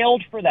it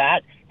failed for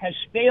that, has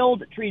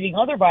failed treating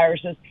other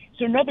viruses.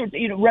 So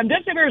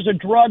remdesivir is a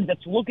drug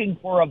that's looking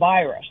for a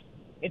virus.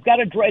 It's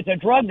a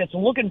drug that's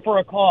looking for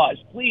a cause,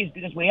 please,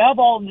 because we have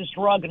all of this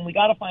drug and we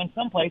got to find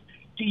someplace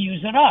to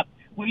use it up.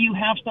 Where you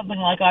have something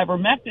like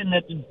ivermectin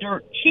that's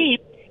dirt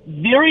cheap,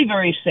 very,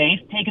 very safe,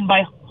 taken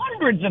by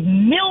hundreds of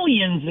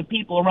millions of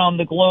people around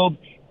the globe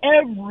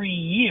every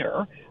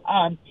year.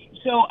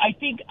 So I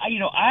think,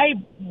 I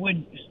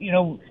would,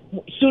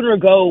 sooner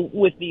go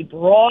with the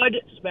broad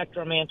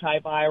spectrum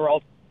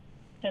antiviral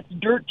that's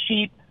dirt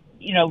cheap,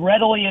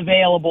 readily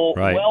available,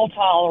 well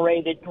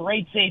tolerated,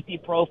 great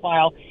safety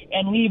profile,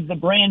 and leave the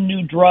brand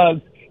new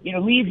drugs,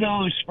 leave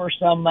those for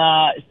some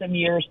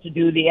years to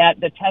do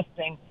the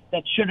testing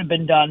that should have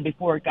been done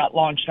before it got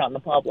launched on the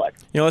public.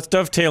 Let's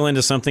dovetail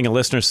into something a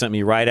listener sent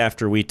me right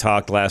after we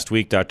talked last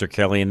week, Dr.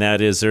 Kelly, and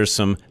that is there's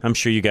some, I'm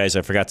sure you guys,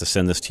 I forgot to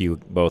send this to you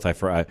both,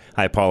 I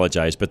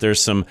apologize, but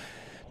there's some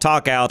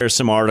talk out, there's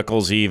some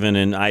articles even,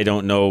 and I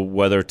don't know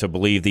whether to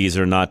believe these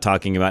or not,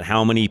 talking about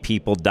how many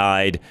people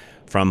died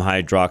from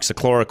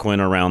hydroxychloroquine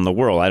around the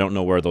world. I don't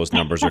know where those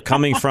numbers are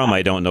coming from.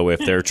 I don't know if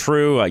they're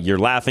true. You're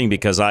laughing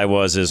because I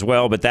was as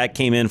well, but that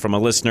came in from a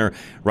listener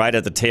right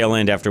at the tail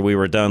end after we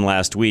were done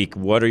last week.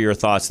 What are your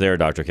thoughts there,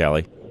 Dr.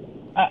 Kelly?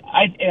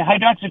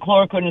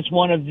 Hydroxychloroquine is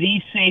one of the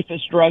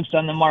safest drugs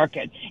on the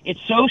market. It's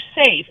so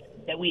safe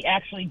that we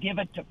actually give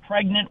it to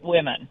pregnant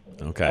women.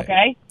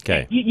 Okay?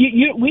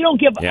 We don't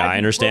give... Yeah, I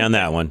understand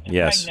that one.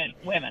 Yes.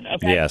 Pregnant women,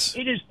 okay? Yes.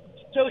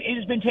 So it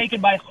has been taken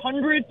by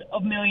hundreds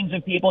of millions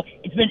of people.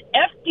 It's been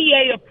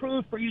FDA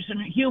approved for use in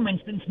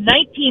humans since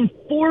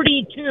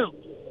 1942.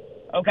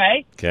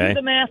 Okay? Do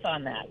the math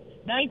on that.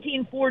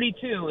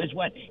 1942 is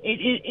when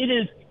it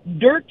is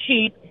dirt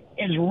cheap,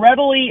 is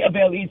readily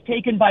available. It's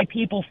taken by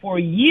people for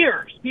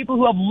years. People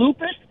who have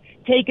lupus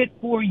take it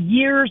for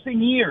years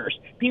and years.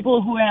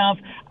 People who have,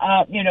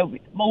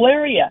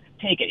 malaria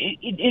take it.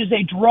 It is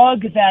a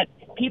drug that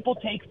people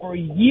take for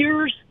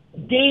years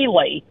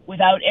daily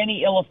without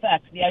any ill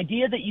effects. The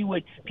idea that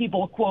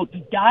people, quote,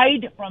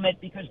 died from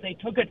it because they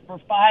took it for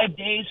 5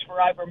 days for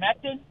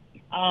ivermectin,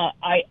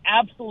 I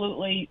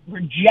absolutely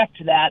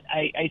reject that.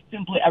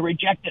 I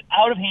reject it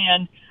out of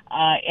hand,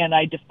 and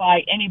I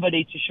defy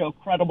anybody to show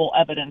credible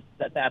evidence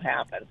that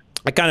happened.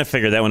 I kind of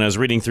figured that when I was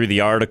reading through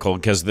the article,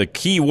 because the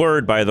key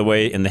word, by the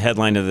way, in the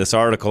headline of this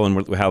article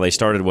and how they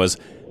started was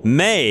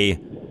may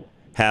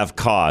have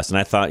caused. And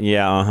I thought,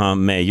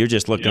 may. You're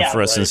just looking for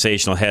a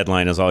sensational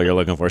headline is all you're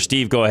looking for.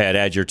 Steve, go ahead.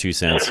 Add your 2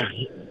 cents.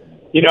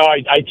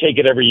 I take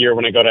it every year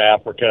when I go to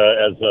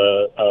Africa as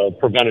a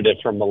preventative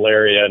from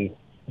malaria. And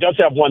it does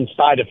have one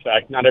side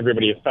effect. Not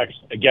everybody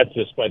gets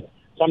this, but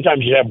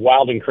sometimes you have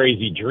wild and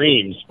crazy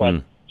dreams.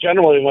 But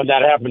generally when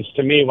that happens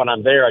to me when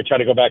I'm there, I try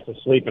to go back to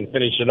sleep and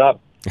finish it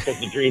up because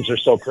the dreams are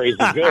so crazy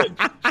good.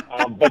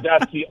 But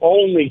that's the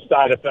only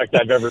side effect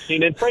I've ever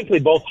seen. And frankly,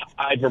 both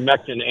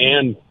ivermectin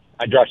and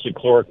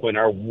hydroxychloroquine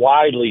are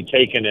widely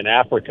taken in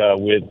Africa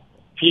with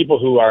people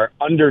who are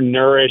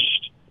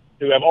undernourished,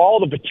 who have all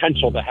the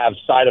potential to have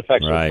side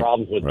effects or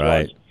problems with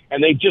drugs.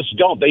 And they just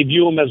don't. They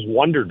view them as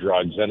wonder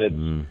drugs. And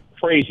it's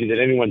crazy that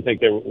anyone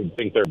would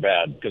think they're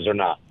bad, because they're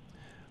not.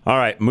 All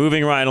right,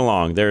 moving right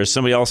along. There's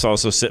somebody else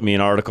also sent me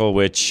an article,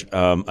 which,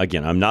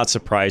 again, I'm not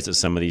surprised at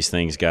some of these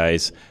things,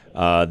 guys.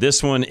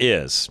 This one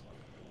is,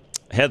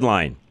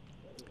 headline,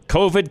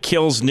 COVID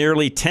kills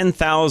nearly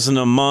 10,000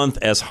 a month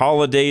as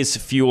holidays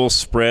fuel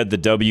spread, the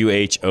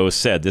WHO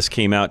said. This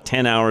came out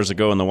 10 hours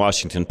ago in the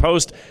Washington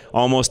Post.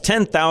 Almost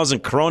 10,000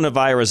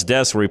 coronavirus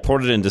deaths were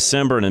reported in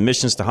December, and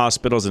admissions to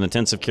hospitals and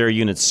intensive care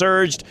units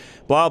surged.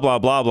 Blah, blah,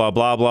 blah, blah,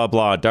 blah, blah,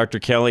 blah. Dr.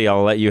 Kelly,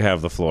 I'll let you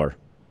have the floor.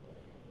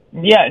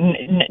 Yeah,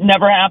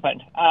 never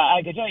happened.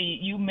 I can tell you,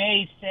 you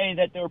may say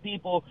that there were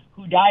people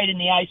who died in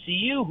the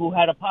ICU who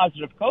had a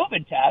positive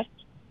COVID test.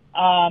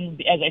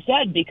 As I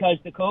said, because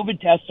the COVID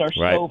tests are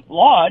so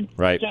flawed.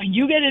 Right. So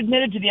you get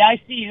admitted to the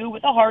ICU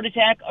with a heart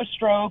attack, a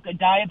stroke, a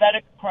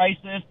diabetic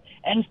crisis,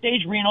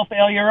 end-stage renal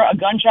failure, a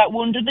gunshot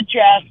wound to the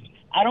chest.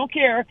 I don't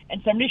care.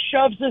 And somebody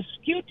shoves this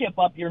Q-tip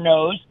up your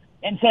nose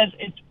and says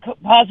it's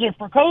positive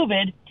for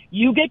COVID.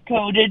 You get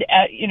coded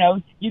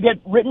you get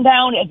written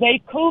down as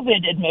a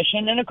COVID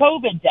admission and a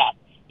COVID death.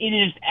 It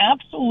is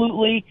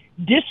absolutely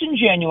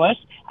disingenuous.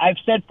 I've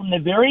said from the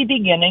very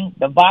beginning,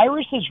 the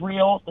virus is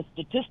real. The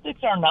statistics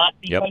are not,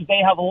 because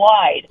they have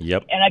lied.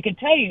 Yep. And I can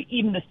tell you,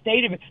 even the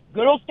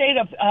good old state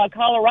of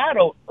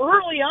Colorado,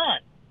 early on,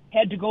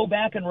 had to go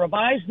back and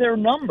revise their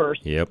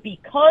numbers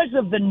because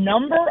of the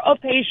number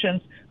of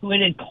patients who it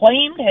had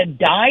claimed had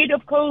died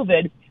of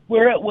COVID,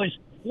 where it was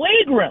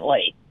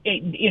flagrantly,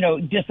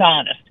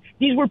 dishonest.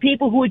 These were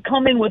people who had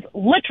come in with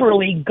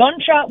literally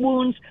gunshot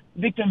wounds,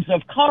 victims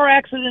of car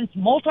accidents,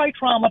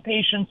 multi-trauma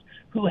patients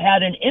who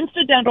had an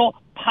incidental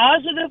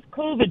positive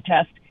COVID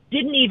test,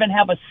 didn't even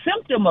have a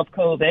symptom of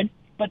COVID,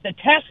 but the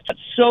test got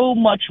so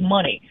much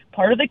money.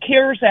 Part of the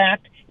CARES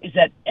Act is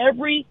that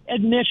every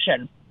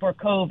admission for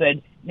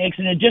COVID makes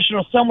an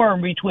additional somewhere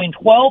in between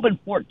 $12,000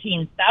 and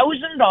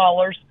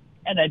 $14,000,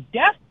 and a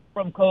death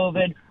from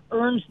COVID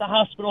earns the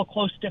hospital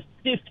close to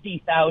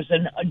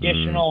 $50,000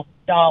 additional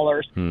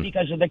dollars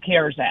because of the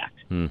CARES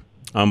Act.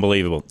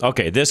 Unbelievable.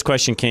 Okay, this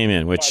question came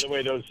in, which...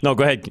 By the way, No,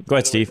 go ahead. Go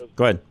ahead, Steve.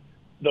 Go ahead.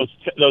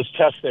 Those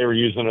tests they were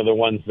using are the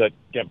ones that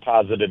get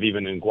positive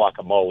even in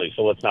guacamole,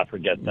 so let's not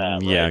forget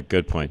that. Yeah, right?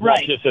 Good point.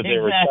 Right, just that they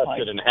were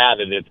tested and had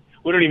it.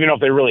 We don't even know if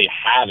they really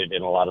had it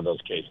in a lot of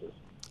those cases.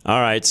 All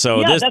right,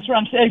 so that's what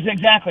I'm saying.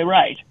 Exactly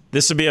right.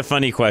 This would be a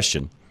funny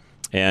question,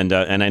 and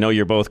I know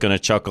you're both going to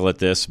chuckle at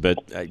this, but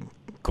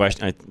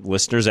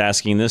listeners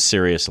asking this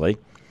seriously.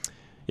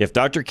 If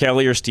Dr.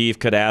 Kelly or Steve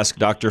could ask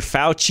Dr.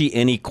 Fauci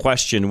any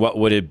question, what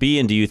would it be,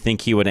 and do you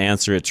think he would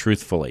answer it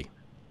truthfully?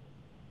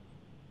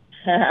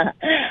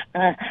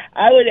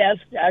 I would ask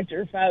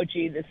Dr.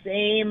 Fauci the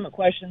same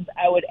questions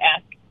I would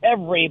ask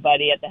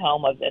everybody at the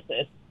helm of this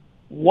is,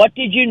 what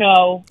did you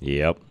know?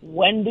 Yep.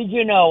 When did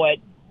you know it?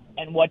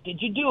 And what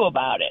did you do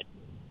about it?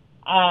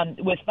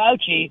 With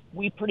Fauci,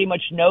 we pretty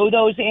much know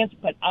those answers,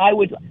 but I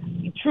would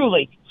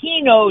truly,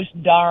 he knows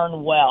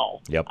darn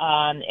well. Yep.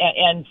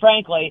 And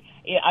frankly,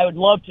 I would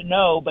love to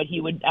know, but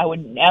I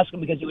wouldn't ask him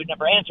because he would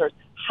never answer it.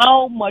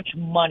 How much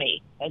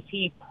money has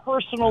he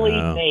personally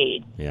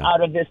made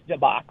out of this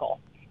debacle?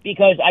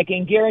 Because I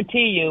can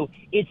guarantee you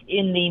it's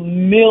in the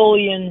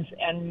millions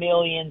and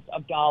millions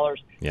of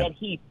dollars that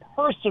he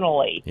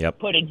personally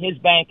put in his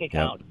bank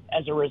account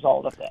as a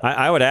result of this.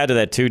 I would add to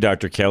that too,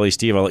 Dr. Kelly.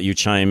 Steve, I'll let you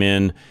chime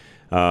in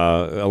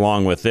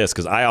along with this,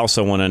 because I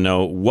also want to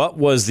know, what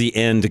was the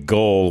end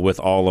goal with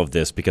all of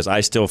this? Because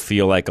I still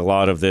feel like a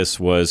lot of this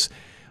was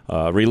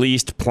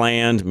released,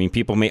 planned. I mean,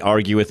 people may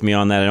argue with me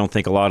on that. I don't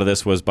think a lot of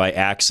this was by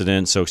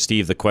accident. So,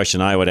 Steve, the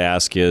question I would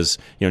ask is,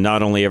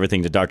 not only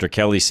everything that Dr.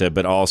 Kelly said,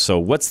 but also,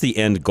 what's the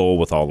end goal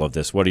with all of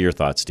this? What are your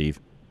thoughts, Steve?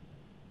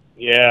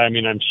 Yeah, I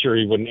mean, I'm sure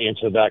he wouldn't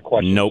answer that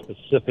question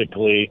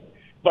specifically.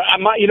 But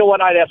you know what?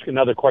 I'd ask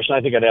another question.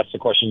 I think I'd ask the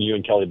question you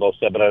and Kelly both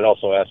said, but I'd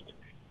also ask,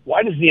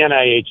 why does the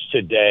NIH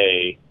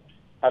today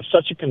have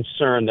such a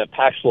concern that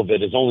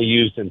Paxlovid is only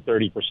used in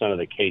 30% of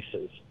the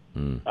cases?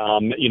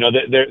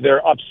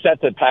 They're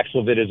upset that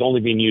Paxlovid is only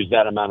being used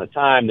that amount of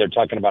time. They're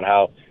talking about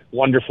how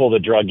wonderful the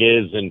drug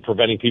is in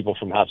preventing people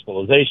from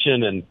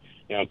hospitalization. And,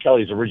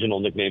 Kelly's original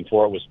nickname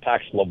for it was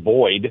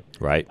Paxlovid,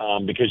 right?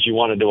 Because you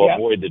wanted to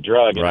avoid the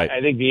drug. And right.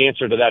 I think the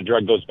answer to that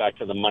drug goes back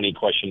to the money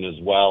question as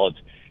well. It's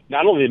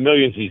not only the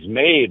millions he's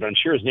made, but I'm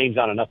sure his name's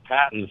on enough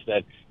patents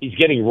that he's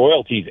getting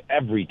royalties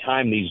every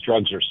time these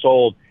drugs are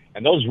sold.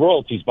 And those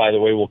royalties, by the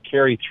way, will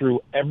carry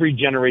through every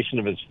generation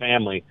of his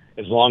family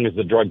as long as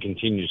the drug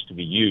continues to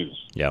be used.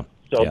 Yeah.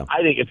 So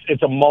I think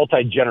it's a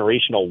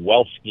multi-generational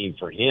wealth scheme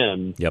for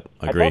him. Yep,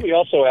 agree. I'd probably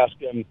also ask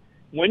him,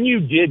 when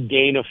you did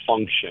gain of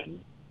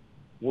function,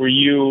 were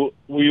you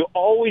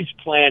always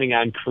planning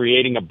on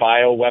creating a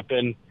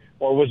bioweapon,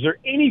 or was there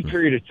any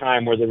period of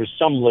time where there was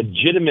some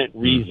legitimate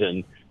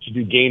reason to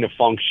do gain of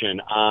function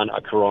on a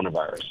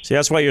coronavirus? See,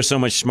 that's why you're so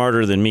much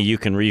smarter than me. You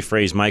can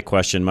rephrase my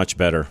question much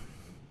better.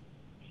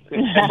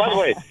 And by the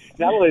way,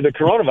 not only the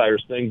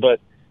coronavirus thing, but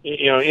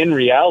in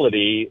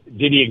reality,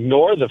 did he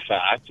ignore the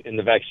fact in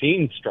the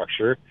vaccine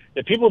structure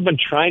that people have been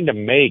trying to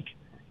make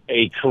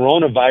a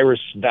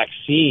coronavirus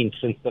vaccine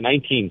since the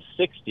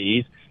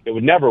 1960s. It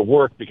would never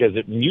work because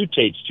it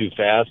mutates too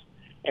fast.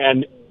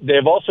 And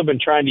they've also been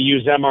trying to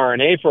use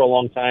mRNA for a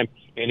long time,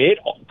 and it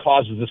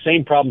causes the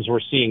same problems we're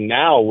seeing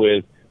now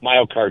with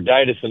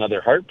myocarditis and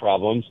other heart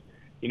problems.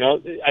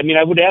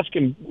 I would ask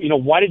him,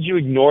 why did you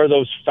ignore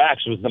those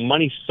facts? Was the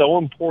money so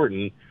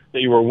important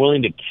that you were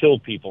willing to kill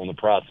people in the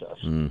process?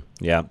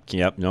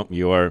 Yep. Nope.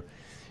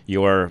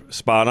 You are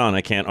spot on.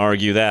 I can't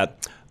argue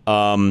that.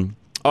 All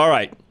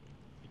right.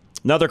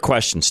 Another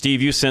question.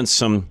 Steve, you sent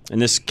some,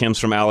 and this comes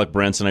from Alec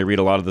Brents, and I read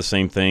a lot of the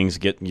same things,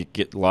 you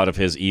get a lot of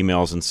his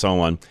emails and so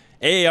on.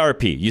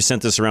 AARP, you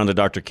sent this around to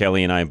Dr.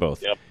 Kelly and I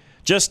both. Yep.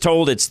 Just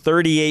told its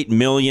 38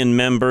 million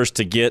members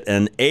to get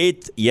an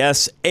eighth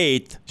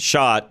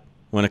shot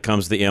when it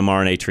comes to the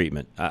mRNA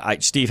treatment.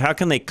 Steve, how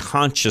can they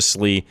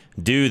consciously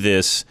do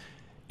this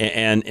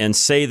and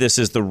say this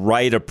is the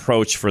right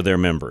approach for their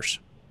members?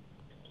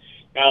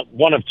 Now,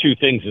 one of two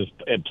things is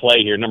at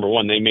play here. Number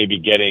one, they may be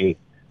getting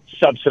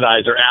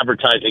subsidized or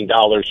advertising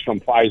dollars from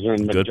Pfizer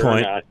and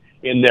Moderna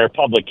in their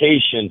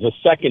publications. The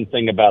second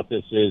thing about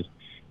this is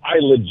I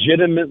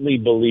legitimately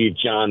believe,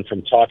 John,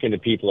 from talking to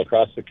people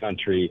across the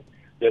country,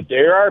 that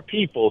there are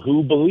people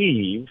who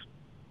believe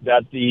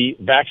that the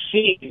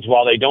vaccines,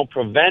 while they don't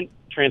prevent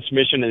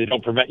transmission and they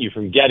don't prevent you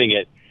from getting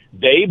it,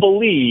 they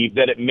believe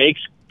that it makes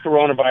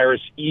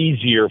coronavirus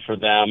easier for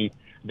them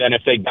than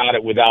if they got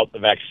it without the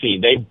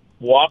vaccine. They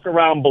walk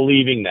around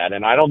believing that,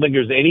 and I don't think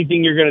there's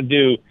anything you're going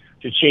to do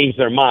to change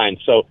their mind.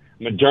 So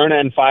Moderna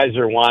and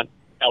Pfizer want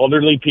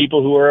elderly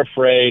people who are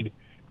afraid,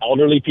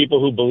 elderly people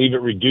who believe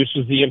it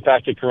reduces the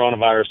impact of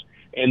coronavirus,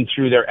 and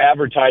through their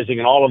advertising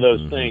and all of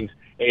those things,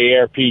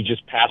 AARP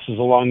just passes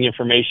along the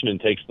information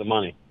and takes the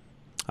money.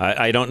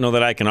 I don't know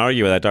that I can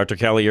argue with that. Dr.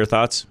 Kelly, your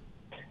thoughts?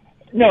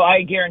 No,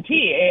 I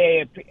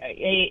guarantee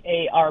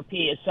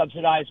AARP is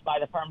subsidized by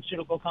the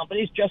pharmaceutical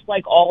companies, just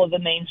like all of the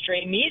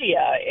mainstream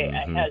media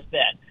has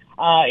been.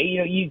 All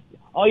you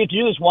have to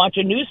do is watch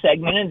a news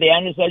segment, and the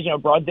end it says,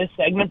 this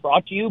segment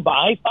brought to you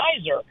by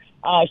Pfizer.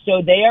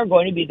 So they are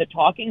going to be the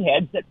talking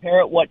heads that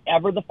parrot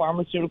whatever the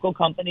pharmaceutical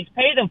companies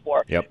pay them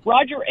for. Yep.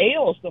 Roger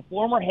Ailes, the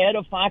former head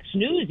of Fox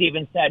News,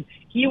 even said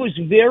he was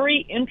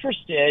very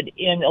interested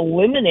in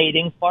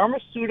eliminating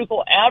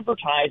pharmaceutical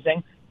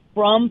advertising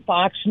from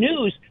Fox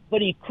News,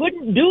 but he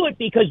couldn't do it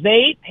because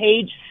they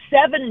paid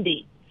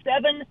 70%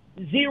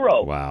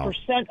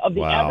 of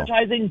the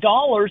advertising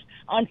dollars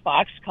on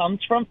Fox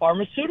comes from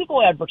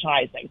pharmaceutical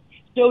advertising.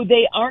 So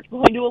they aren't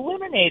going to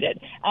eliminate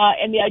it.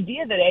 And the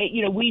idea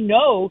that, we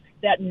know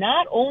that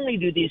not only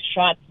do these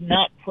shots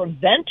not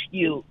prevent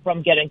you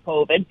from getting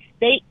COVID,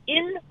 they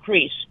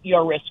increase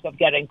your risk of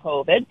getting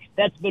COVID.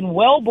 That's been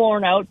well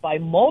borne out by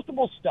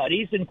multiple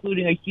studies,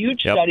 including a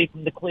huge study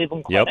from the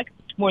Cleveland Clinic,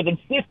 more than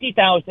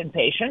 50,000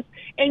 patients.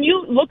 And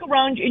you look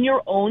around in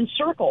your own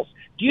circles.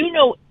 Do you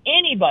know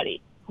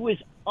anybody who is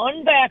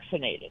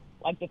unvaccinated,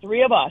 like the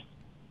three of us,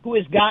 who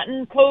has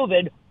gotten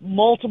COVID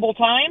multiple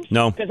times?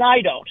 No. Because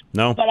I don't.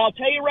 No. But I'll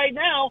tell you right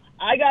now,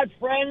 I got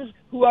friends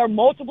who are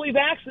multiply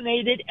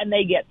vaccinated, and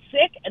they get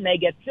sick, and they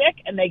get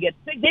sick, and they get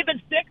sick. They've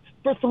been sick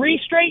for 3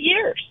 straight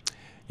years.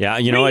 Yeah,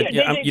 you know what,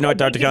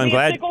 Dr. Kelly, I'm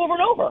glad. Over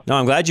and over. No,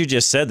 I'm glad you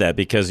just said that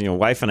because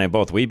wife and I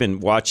both, we've been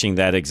watching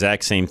that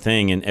exact same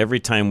thing, and every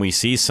time we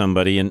see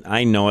somebody, and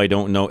I know I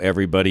don't know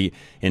everybody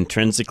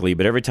intrinsically,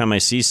 but every time I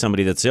see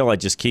somebody that's ill, I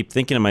just keep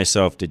thinking to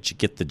myself, did you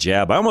get the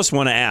jab? I almost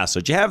want to ask,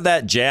 did you have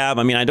that jab?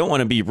 I mean, I don't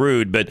want to be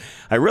rude, but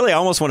I really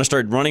almost want to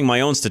start running my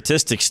own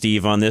statistics,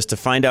 Steve, on this to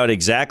find out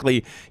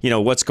exactly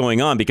what's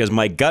going on, because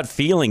my gut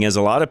feeling is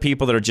a lot of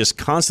people that are just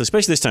constant,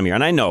 especially this time of year,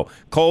 and I know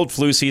cold,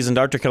 flu season.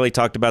 Dr. Kelly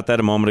talked about that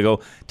a moment ago.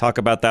 Talk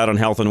about that on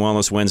Health and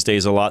Wellness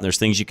Wednesdays a lot, and there's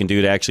things you can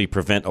do to actually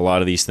prevent a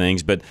lot of these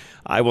things. But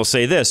I will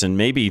say this, and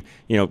maybe,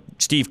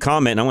 Steve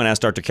comment, and I'm going to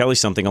ask Dr. Kelly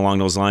something along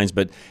those lines,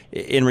 but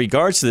in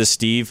regards to this,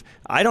 Steve,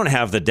 I don't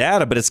have the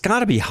data, but it's got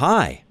to be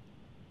high.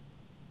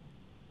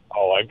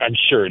 Oh, I'm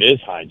sure it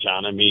is high,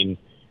 John. I mean,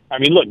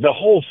 look, the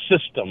whole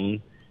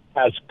system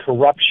has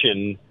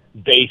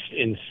corruption-based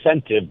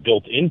incentive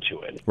built into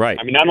it. Right.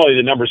 I mean, not only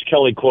the numbers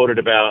Kelly quoted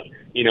about,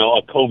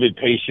 a COVID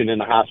patient in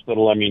the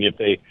hospital. I mean, if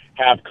they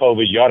have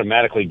COVID, you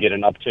automatically get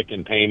an uptick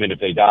in payment. If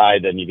they die,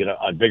 then you get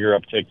a bigger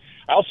uptick.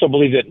 I also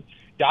believe that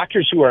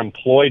doctors who are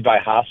employed by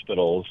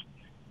hospitals,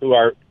 who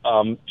are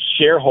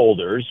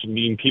shareholders,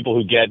 meaning people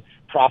who get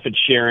profit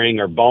sharing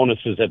or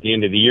bonuses at the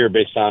end of the year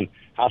based on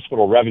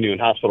hospital revenue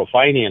and hospital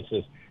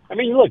finances. I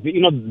mean, look,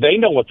 they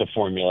know what the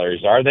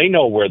formularies are. They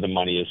know where the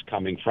money is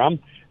coming from.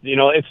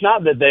 It's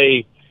not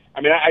that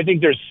I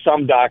think there's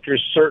some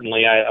doctors,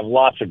 certainly, I have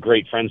lots of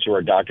great friends who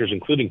are doctors,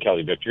 including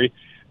Kelly Victory,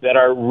 that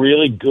are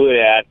really good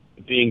at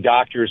being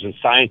doctors and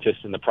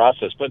scientists in the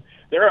process. But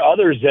there are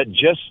others that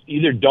just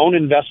either don't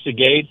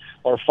investigate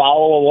or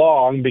follow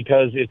along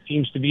because it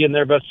seems to be in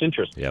their best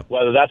interest. Yep.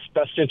 Whether that's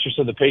best interest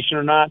of the patient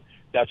or not,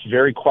 that's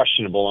very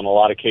questionable in a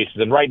lot of cases.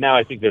 And right now,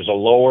 I think there's a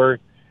lower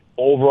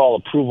overall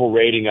approval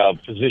rating of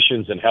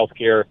physicians and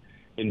healthcare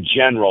in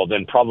general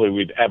than probably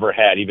we've ever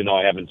had, even though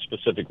I haven't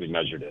specifically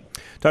measured it.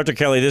 Dr.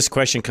 Kelly, this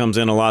question comes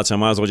in a lot, so I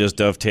might as well just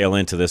dovetail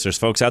into this. There's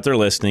folks out there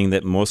listening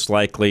that most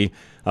likely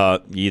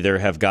either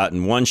have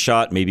gotten one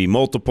shot, maybe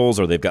multiples,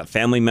 or they've got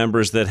family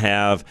members that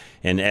have.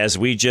 And as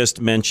we just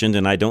mentioned,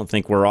 and I don't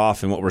think we're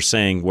off in what we're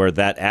saying, where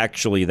that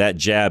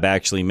jab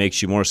actually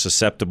makes you more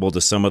susceptible to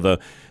some of the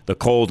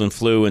cold and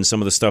flu and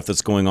some of the stuff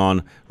that's going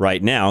on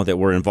right now that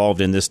we're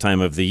involved in this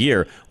time of the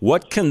year.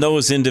 What can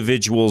those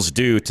individuals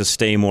do to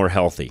stay more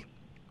healthy?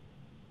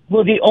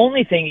 Well, the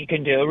only thing you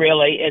can do,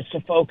 really, is to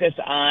focus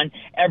on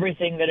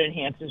everything that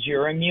enhances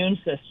your immune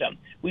system,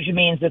 which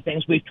means the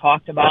things we've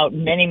talked about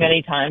many,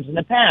 many times in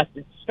the past.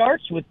 It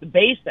starts with the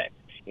basics.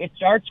 It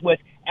starts with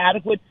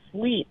adequate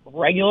sleep,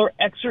 regular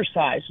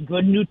exercise,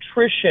 good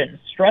nutrition,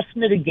 stress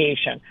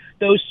mitigation,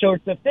 those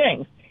sorts of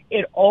things.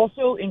 It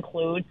also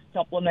includes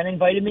supplementing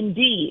vitamin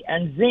D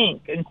and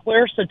zinc and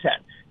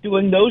quercetin,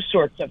 doing those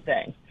sorts of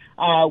things.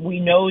 We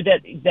know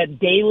that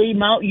daily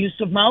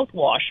use of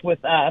mouthwash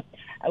with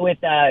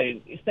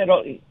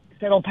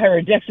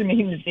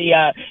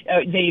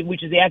cetylpyridexamine,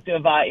 which is the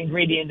active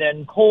ingredient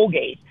in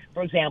Colgate,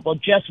 for example,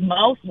 just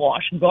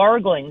mouthwash,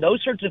 gargling,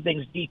 those sorts of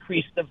things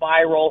decrease the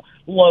viral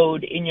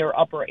load in your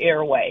upper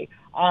airway.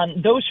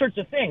 Those sorts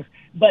of things.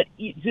 But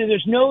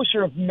there's no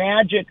sort of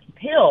magic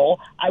pill.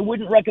 I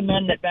wouldn't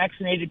recommend that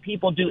vaccinated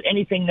people do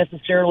anything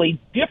necessarily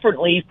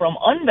differently from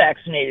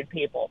unvaccinated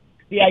people.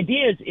 The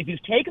idea is if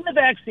you've taken the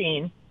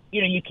vaccine,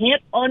 you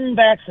can't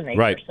unvaccinate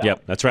right. yourself.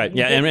 Yep, that's right.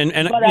 Yeah,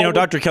 and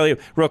Dr. Kelly,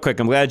 real quick,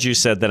 I'm glad you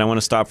said that. I want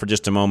to stop for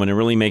just a moment and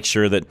really make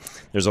sure that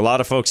there's a lot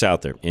of folks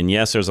out there. And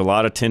yes, there's a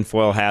lot of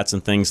tinfoil hats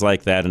and things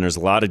like that, and there's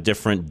a lot of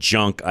different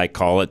junk, I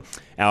call it,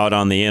 out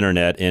on the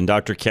internet. And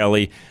Dr.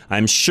 Kelly,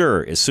 I'm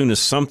sure as soon as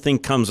something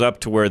comes up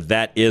to where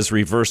that is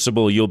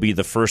reversible, you'll be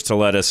the first to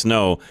let us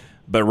know.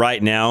 But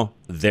right now,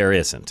 there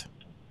isn't.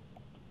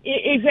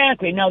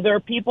 Exactly. Now, there are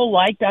people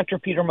like Dr.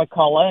 Peter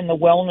McCullough and the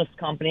Wellness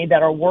Company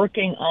that are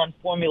working on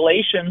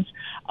formulations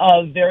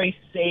of very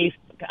safe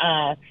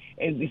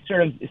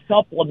sort of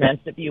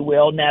supplements, if you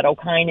will,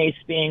 nattokinase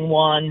being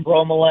one,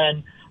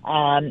 bromelain,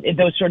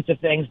 those sorts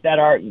of things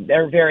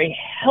they're very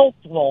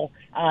helpful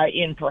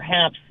in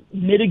perhaps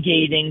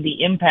mitigating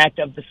the impact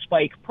of the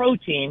spike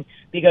protein,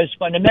 because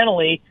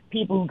fundamentally,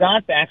 people who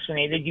got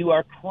vaccinated, you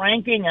are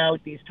cranking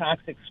out these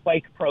toxic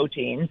spike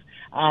proteins.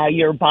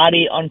 Your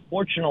body,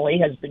 unfortunately,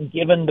 has been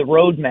given the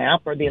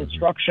roadmap or the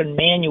instruction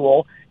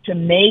manual to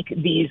make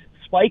these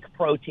spike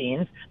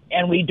proteins,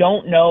 and we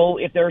don't know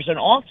if there's an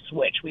off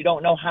switch. We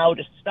don't know how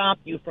to stop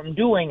you from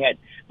doing it,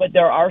 but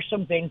there are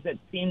some things that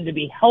seem to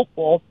be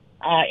helpful.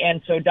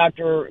 And so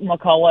Dr.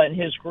 McCullough and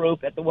his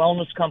group at the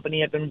Wellness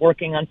Company have been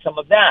working on some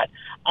of that.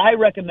 I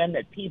recommend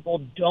that people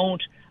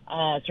don't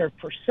sort of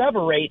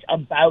perseverate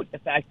about the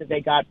fact that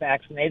they got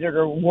vaccinated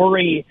or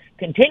worry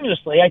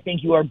continuously. I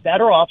think you are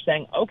better off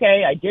saying,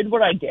 okay, I did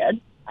what I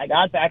did. I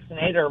got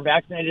vaccinated or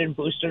vaccinated and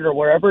boosted or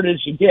wherever it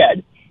is you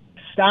did.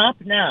 Stop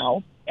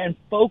now and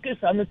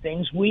focus on the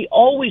things we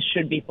always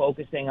should be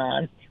focusing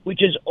on,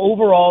 which is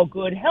overall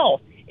good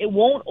health. It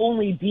won't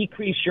only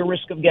decrease your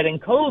risk of getting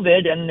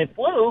COVID and the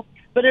flu,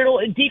 but it'll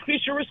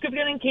decrease your risk of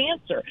getting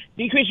cancer,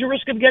 decrease your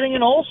risk of getting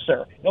an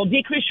ulcer. It'll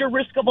decrease your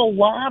risk of a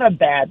lot of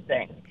bad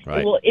things.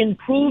 Right. It will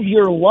improve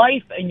your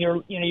life and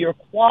your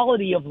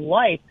quality of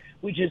life,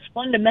 which is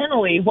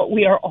fundamentally what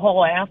we are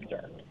all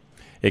after.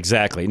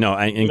 Exactly. No,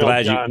 I'm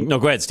glad John, No,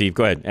 go ahead, Steve.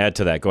 Go ahead. Add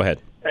to that. Go ahead.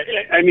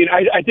 I mean,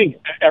 I think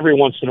every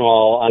once in a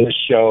while on this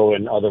show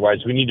and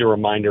otherwise, we need to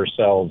remind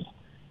ourselves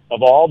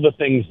of all the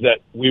things that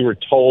we were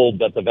told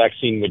that the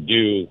vaccine would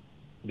do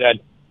that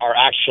are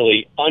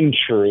actually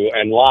untrue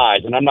and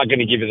lies. And I'm not going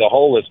to give you the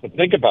whole list, but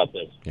think about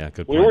this. Yeah,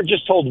 good point. We weren't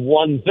just told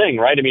one thing,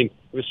 right? I mean,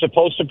 it was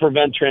supposed to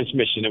prevent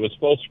transmission. It was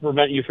supposed to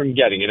prevent you from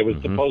getting it. It was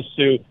supposed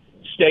to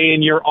stay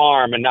in your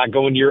arm and not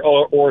go into your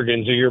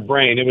organs or your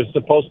brain. It was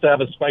supposed to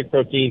have a spike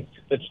protein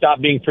that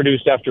stopped being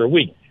produced after a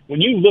week. When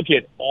you look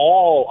at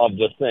all of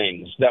the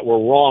things that were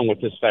wrong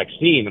with this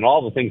vaccine and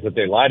all the things that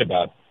they lied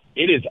about,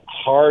 it is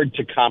hard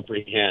to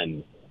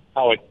comprehend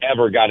how it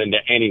ever got into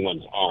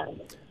anyone's arm.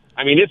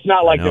 I mean, it's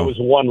not like there was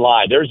one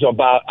lie. There's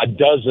about a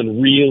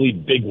dozen really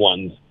big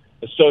ones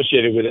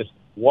associated with this.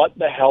 What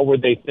the hell were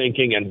they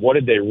thinking, and what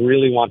did they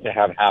really want to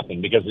have happen?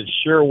 Because it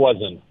sure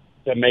wasn't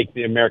to make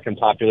the American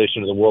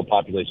population or the world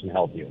population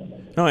healthier.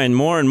 No, and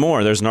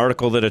more. There's an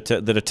article that a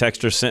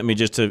texter sent me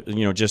just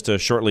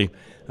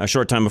a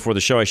short time before the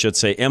show, I should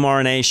say.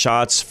 mRNA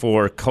shots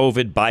for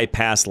COVID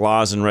bypass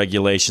laws and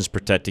regulations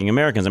protecting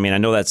Americans. I mean, I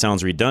know that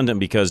sounds redundant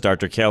because,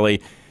 Dr.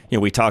 Kelly,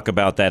 we talk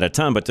about that a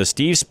ton. But to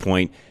Steve's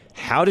point,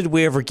 how did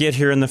we ever get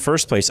here in the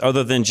first place,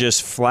 other than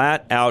just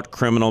flat out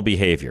criminal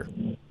behavior?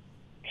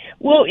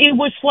 Well, it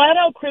was flat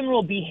out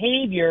criminal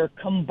behavior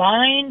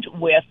combined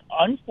with,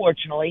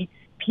 unfortunately,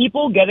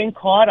 people getting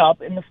caught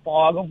up in the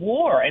fog of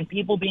war and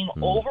people being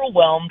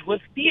overwhelmed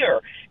with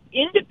fear.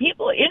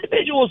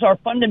 Individuals are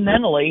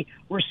fundamentally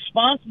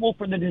responsible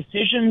for the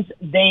decisions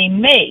they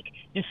make,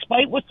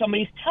 despite what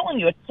somebody's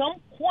telling you. At some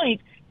point,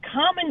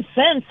 common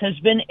sense has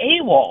been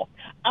AWOL.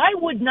 I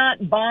would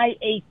not buy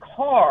a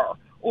car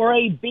or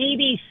a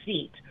baby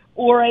seat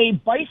or a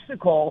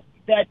bicycle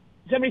that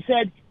somebody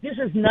said, this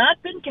has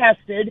not been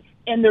tested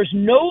and there's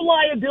no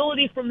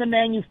liability from the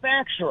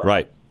manufacturer.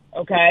 Right.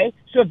 Okay?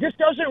 So if this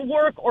doesn't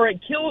work or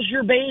it kills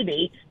your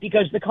baby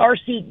because the car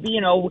seat,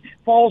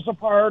 falls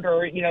apart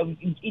or,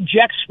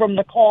 ejects from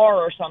the car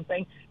or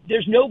something,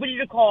 there's nobody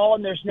to call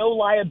and there's no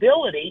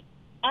liability,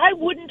 I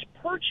wouldn't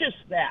purchase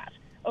that.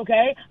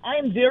 Okay? I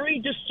am very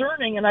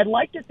discerning, and I'd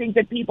like to think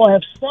that people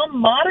have some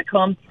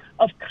modicum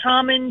of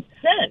common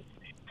sense.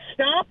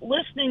 Stop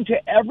listening to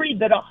every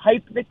bit of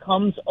hype that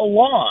comes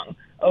along,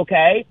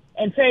 okay?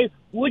 And say,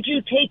 would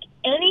you take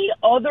any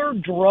other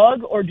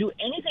drug or do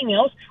anything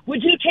else?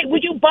 Would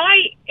you buy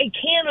a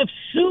can of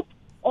soup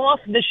off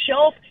the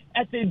shelf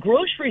at the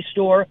grocery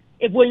store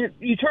if when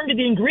you turn to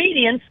the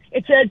ingredients,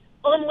 it said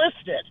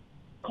unlisted?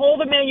 Call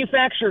the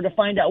manufacturer to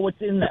find out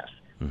what's in this.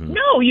 Mm-hmm.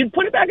 No, you'd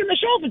put it back on the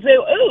shelf and say,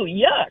 oh,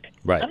 yuck.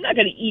 Right. I'm not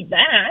going to eat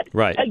that.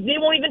 Right. They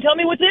won't even tell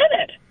me what's in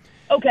it.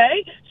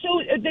 Okay?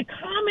 So the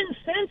common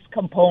sense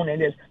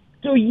component is,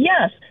 so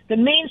yes, the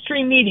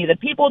mainstream media, the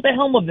people at the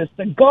helm of this,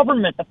 the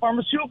government, the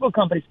pharmaceutical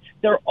companies,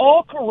 they're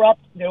all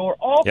corrupt, they were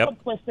all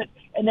complicit,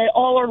 and they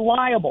all are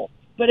liable.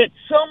 But at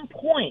some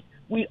point,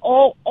 we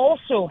all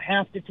also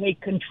have to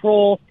take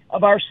control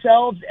of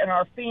ourselves and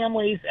our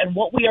families and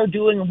what we are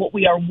doing and what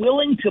we are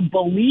willing to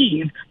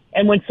believe.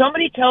 And when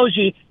somebody tells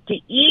you to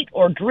eat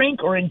or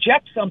drink or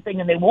inject something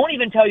and they won't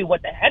even tell you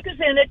what the heck is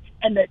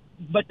in it,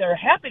 but they're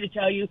happy to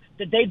tell you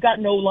that they've got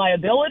no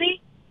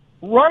liability,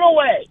 run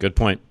away. Good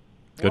point.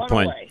 Good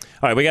point.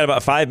 All right, we got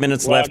about 5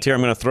 minutes left here.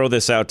 I'm going to throw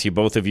this out to you,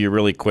 both of you,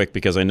 really quick,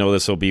 because I know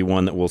this will be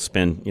one that we'll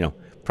spend,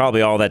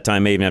 probably all that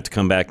time. May even have to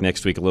come back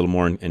next week a little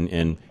more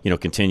and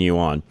continue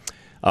on.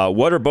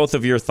 What are both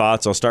of your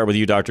thoughts? I'll start with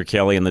you, Dr.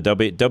 Kelly, and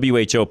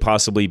the WHO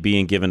possibly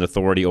being given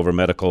authority over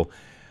medical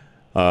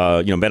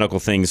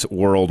things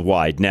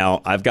worldwide.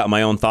 Now, I've got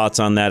my own thoughts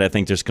on that. I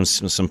think there's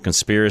some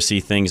conspiracy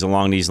things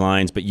along these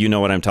lines, but you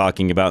know what I'm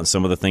talking about and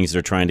some of the things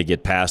they're trying to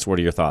get past. What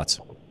are your thoughts?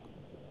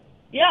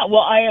 Yeah,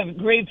 well, I have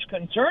grave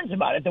concerns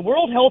about it. The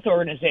World Health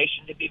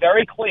Organization, to be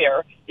very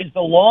clear, is the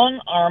long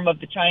arm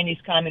of the Chinese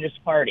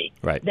Communist Party.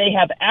 Right. They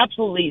have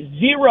absolutely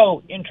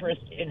zero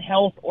interest in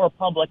health or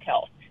public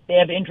health. They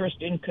have interest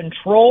in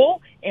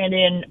control and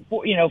in,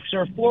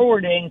 sort of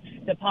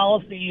forwarding the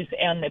policies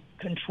and the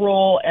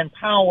control and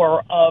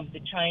power of the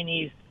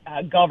Chinese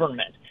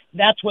government.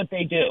 That's what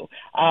they do.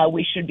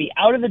 We should be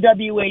out of the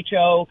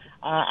WHO.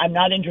 I'm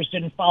not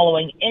interested in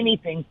following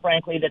anything,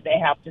 frankly, that they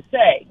have to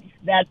say.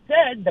 That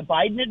said, the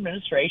Biden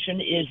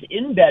administration is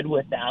in bed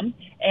with them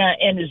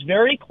and is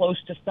very close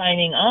to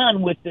signing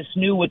on with this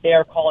new, what they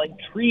are calling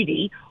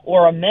treaty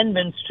or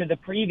amendments to the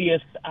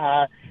previous,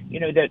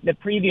 the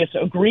previous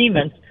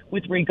agreements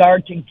with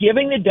regard to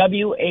giving the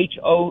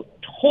WHO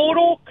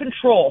total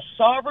control,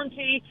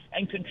 sovereignty,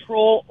 and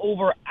control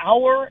over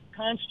our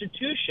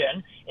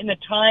Constitution in the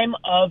time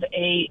of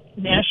a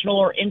national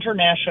or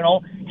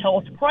international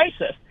health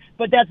crisis.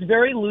 But that's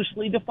very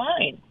loosely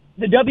defined.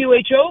 The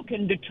WHO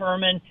can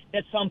determine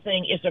that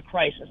something is a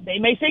crisis. They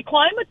may say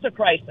climate's a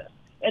crisis,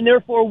 and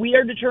therefore we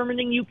are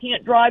determining you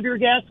can't drive your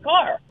gas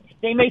car.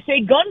 They may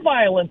say gun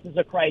violence is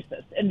a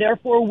crisis, and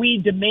therefore we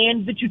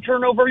demand that you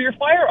turn over your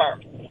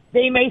firearms.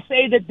 They may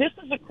say that this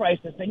is a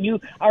crisis, and you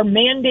are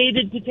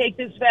mandated to take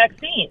this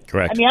vaccine.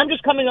 Correct. I mean, I'm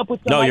just coming up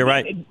with some No, you're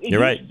ideas. right. If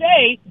You're right. you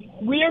say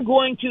we are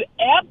going to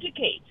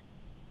abdicate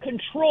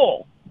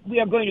control, we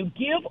are going to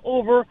give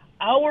over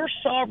our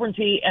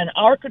sovereignty and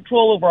our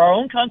control over our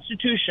own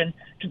Constitution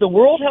to the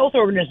World Health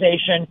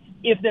Organization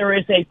if there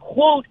is a,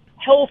 quote,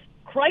 health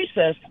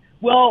crisis,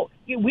 well,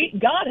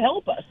 God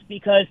help us,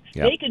 because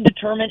they can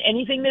determine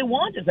anything they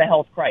want as a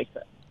health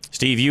crisis.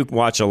 Steve, you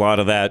watch a lot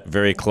of that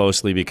very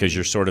closely because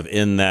you're sort of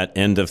in that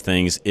end of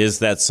things. Is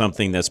that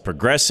something that's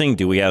progressing?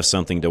 Do we have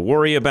something to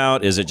worry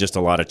about? Is it just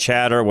a lot of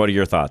chatter? What are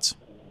your thoughts?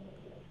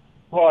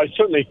 Well, I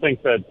certainly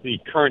think that the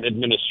current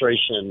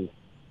administration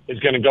is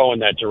going to go in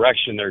that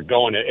direction. They're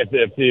going.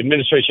 If the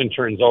administration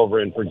turns over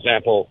and, for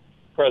example,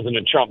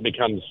 President Trump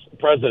becomes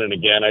president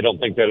again, I don't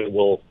think that it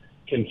will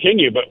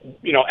continue. But,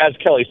 as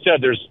Kelly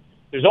said,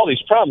 there's all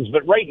these problems.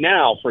 But right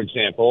now, for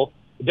example,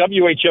 the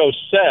WHO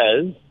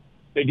says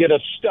they did a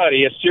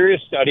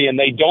serious study, and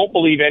they don't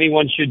believe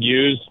anyone should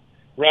use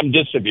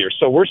remdesivir.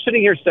 So we're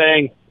sitting here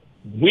saying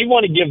we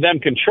want to give them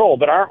control,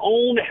 but our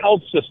own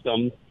health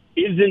system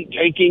isn't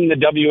taking the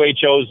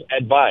WHO's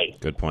advice.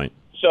 Good point.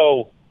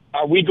 So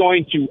are we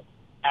going to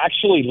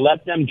actually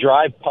let them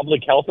drive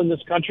public health in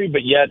this country,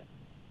 but yet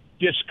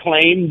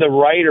disclaim the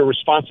right or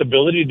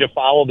responsibility to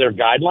follow their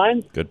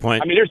guidelines? Good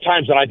point. I mean, there's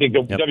times when I think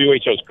the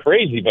WHO is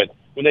crazy, but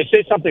when they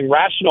say something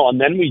rational and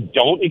then we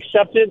don't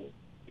accept it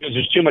because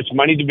there's too much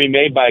money to be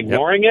made by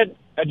ignoring it,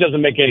 that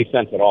doesn't make any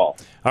sense at all.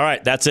 All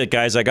right, that's it,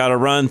 guys. I got to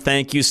run.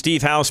 Thank you,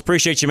 Steve House.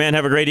 Appreciate you, man.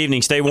 Have a great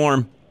evening. Stay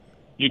warm.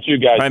 You too,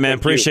 guys. All right, man.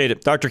 Thank Appreciate you.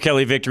 it. Dr.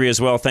 Kelly Victory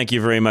as well. Thank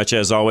you very much,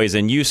 as always.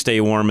 And you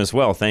stay warm as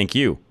well. Thank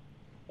you.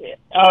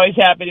 Always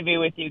happy to be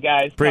with you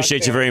guys.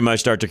 Appreciate you very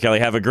much, Dr. Kelly.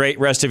 Have a great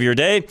rest of your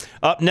day.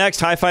 Up next,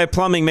 High Five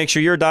Plumbing. Make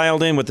sure you're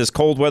dialed in with this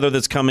cold weather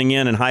that's coming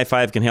in, and High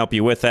Five can help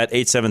you with that.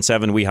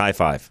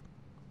 877-WE-HIGH-FIVE.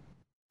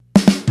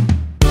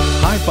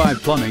 High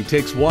Five Plumbing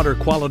takes water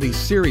quality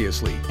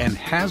seriously and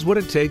has what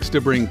it takes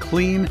to bring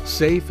clean,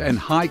 safe, and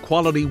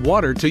high-quality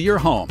water to your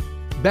home.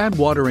 Bad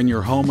water in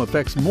your home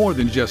affects more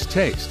than just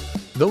taste.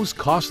 Those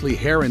costly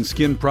hair and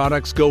skin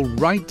products go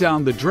right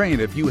down the drain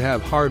if you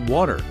have hard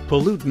water,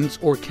 pollutants,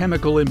 or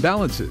chemical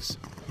imbalances.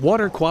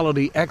 Water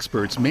quality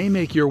experts may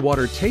make your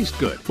water taste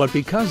good, but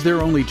because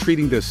they're only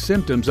treating the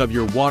symptoms of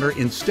your water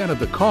instead of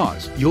the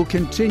cause, you'll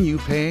continue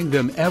paying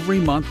them every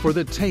month for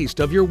the taste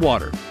of your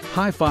water.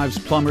 High Five's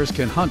plumbers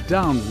can hunt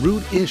down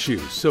root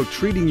issues, so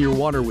treating your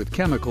water with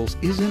chemicals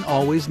isn't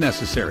always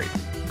necessary.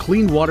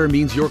 Clean water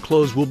means your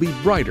clothes will be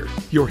brighter,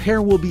 your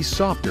hair will be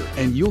softer,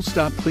 and you'll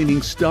stop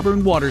cleaning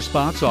stubborn water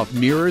spots off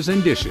mirrors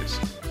and dishes.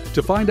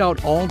 To find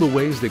out all the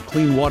ways that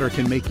clean water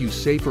can make you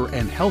safer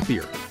and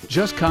healthier,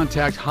 just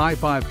contact High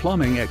Five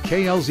Plumbing at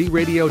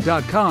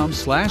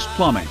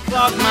klzradio.com/plumbing.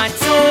 Clog my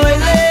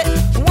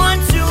toilet one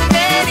too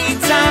many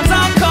times.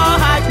 I call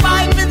High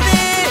Five for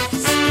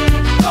this.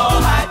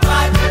 Call High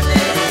Five for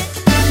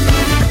this.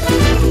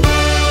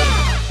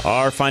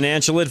 Our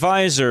financial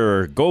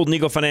advisor, Golden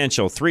Eagle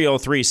Financial,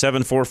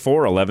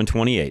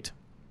 303-744-1128.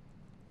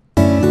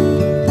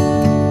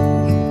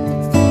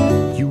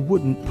 You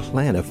wouldn't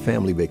plan a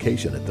family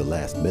vacation at the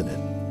last minute.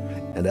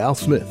 And Al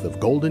Smith of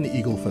Golden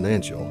Eagle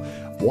Financial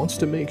wants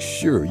to make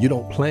sure you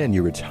don't plan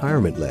your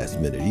retirement last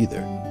minute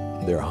either.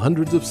 There are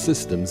hundreds of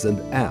systems and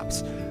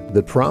apps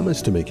that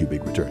promise to make you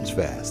big returns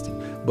fast,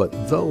 but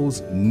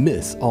those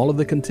miss all of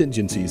the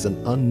contingencies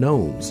and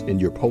unknowns in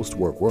your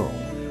post-work world.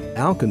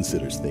 Al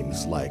considers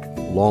things like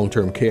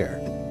long-term care,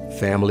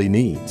 family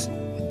needs,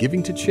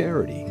 giving to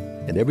charity,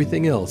 and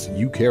everything else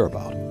you care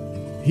about.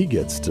 He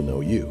gets to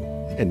know you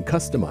and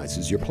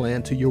customizes your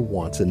plan to your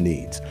wants and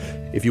needs.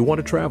 If you want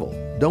to travel,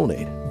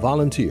 donate,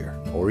 volunteer,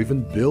 or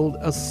even build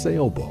a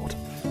sailboat,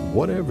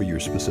 whatever your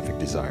specific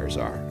desires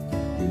are,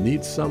 you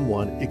need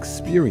someone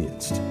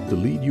experienced to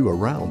lead you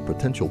around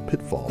potential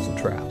pitfalls and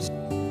traps.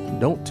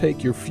 Don't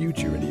take your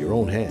future into your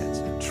own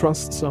hands.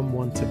 Trust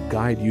someone to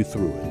guide you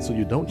through it so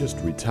you don't just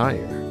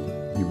retire.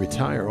 You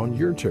retire on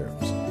your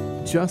terms.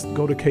 Just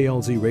go to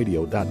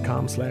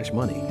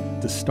klzradio.com/money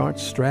to start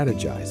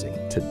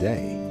strategizing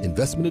today.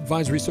 Investment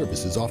advisory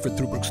services offered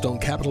through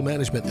Brookstone Capital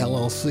Management,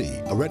 LLC,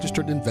 a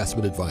registered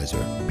investment advisor.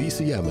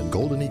 BCM and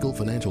Golden Eagle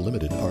Financial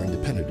Limited are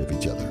independent of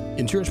each other.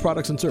 Insurance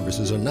products and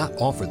services are not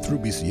offered through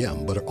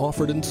BCM, but are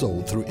offered and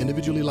sold through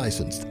individually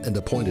licensed and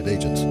appointed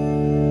agents.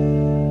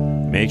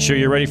 Make sure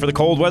you're ready for the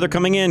cold weather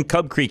coming in.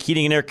 Cub Creek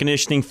Heating and Air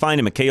Conditioning. Find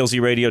him at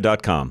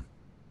klzradio.com.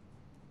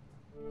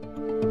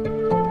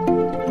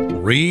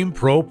 Ream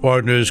Pro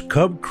Partners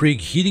Cub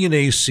Creek Heating and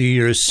AC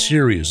are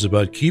serious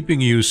about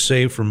keeping you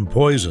safe from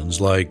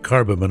poisons like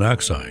carbon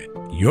monoxide.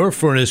 Your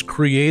furnace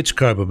creates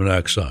carbon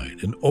monoxide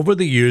and over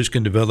the years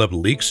can develop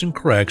leaks and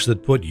cracks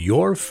that put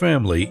your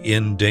family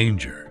in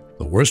danger.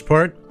 The worst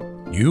part?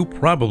 You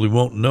probably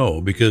won't know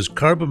because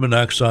carbon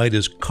monoxide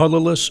is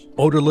colorless,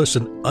 odorless,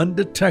 and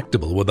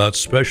undetectable without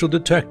special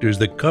detectors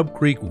that Cub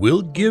Creek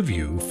will give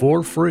you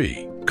for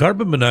free.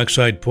 Carbon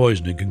monoxide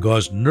poisoning can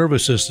cause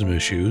nervous system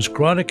issues,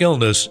 chronic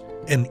illness,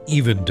 and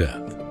even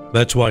death.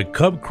 That's why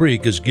Cub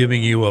Creek is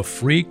giving you a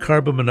free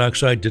carbon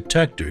monoxide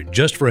detector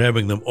just for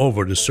having them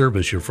over to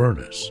service your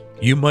furnace.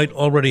 You might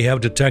already have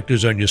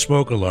detectors on your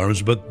smoke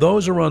alarms, but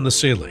those are on the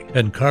ceiling,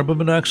 and carbon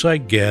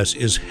monoxide gas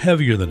is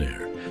heavier than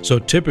air, so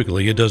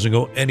typically it doesn't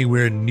go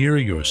anywhere near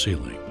your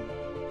ceiling.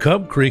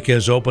 Cub Creek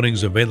has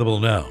openings available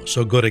now,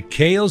 so go to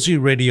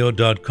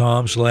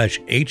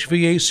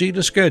klzradio.com/HVAC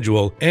to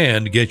schedule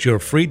and get your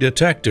free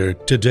detector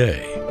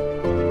today.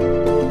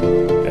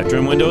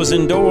 Veteran Windows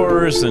and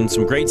Doors and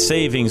some great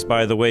savings,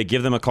 by the way.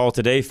 Give them a call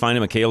today. Find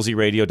them at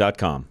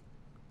klzradio.com.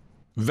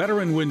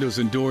 Veteran Windows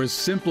and Doors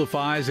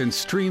simplifies and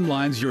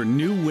streamlines your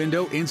new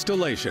window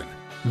installation.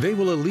 They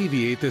will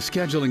alleviate the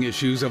scheduling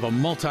issues of a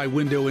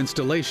multi-window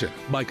installation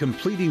by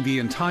completing the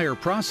entire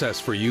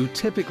process for you,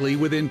 typically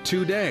within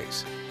 2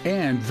 days.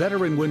 And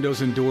Veteran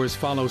Windows and Doors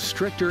follow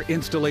stricter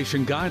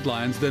installation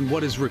guidelines than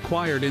what is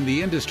required in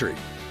the industry,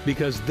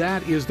 because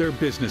that is their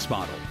business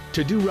model,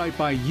 to do right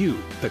by you,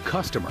 the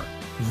customer.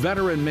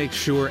 Veteran makes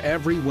sure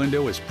every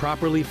window is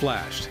properly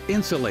flashed,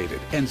 insulated,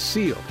 and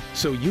sealed,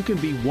 so you can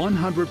be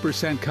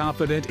 100%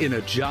 confident in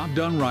a job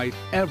done right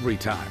every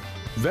time.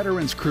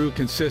 Veteran's crew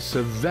consists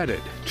of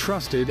vetted,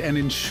 trusted, and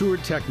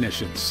insured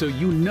technicians, so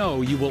you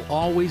know you will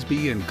always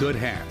be in good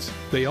hands.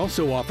 They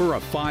also offer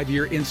a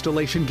 5-year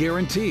installation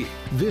guarantee.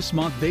 This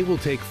month, they will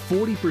take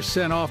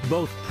 40% off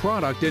both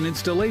product and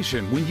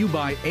installation when you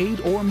buy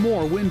 8 or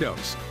more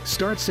windows.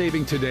 Start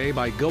saving today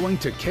by going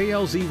to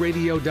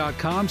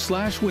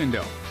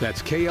klzradio.com/window.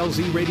 That's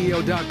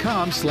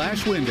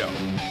klzradio.com/window.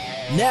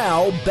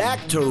 Now,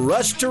 back to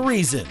Rush to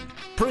Reason,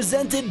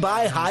 presented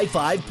by High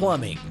Five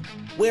Plumbing,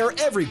 where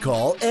every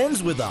call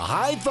ends with a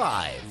high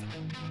five.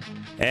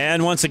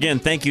 And once again,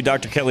 thank you,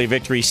 Dr. Kelly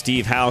Victory,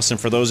 Steve House. And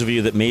for those of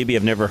you that maybe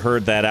have never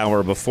heard that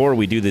hour before,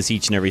 we do this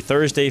each and every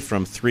Thursday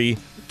from 3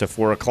 to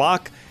 4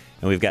 o'clock.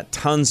 And we've got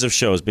tons of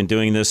shows. Been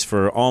doing this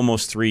for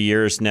almost 3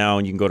 years now.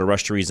 And you can go to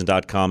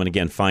rushtoreason.com and,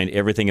 again, find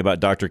everything about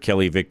Dr.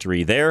 Kelly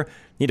Victory there.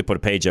 Need to put a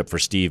page up for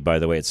Steve, by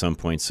the way, at some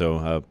point.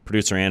 So,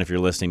 Producer Ann, if you're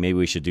listening, maybe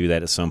we should do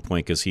that at some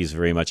point because he's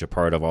very much a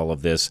part of all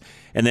of this.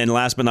 And then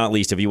last but not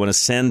least, if you want to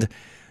send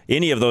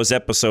any of those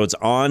episodes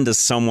on to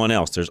someone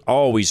else, there's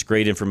always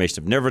great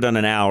information. I've never done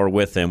an hour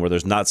with them where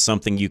there's not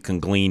something you can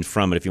glean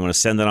from it. If you want to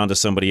send that on to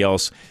somebody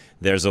else,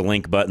 there's a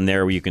link button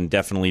there where you can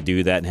definitely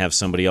do that and have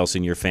somebody else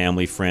in your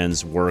family,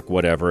 friends, work,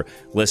 whatever,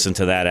 listen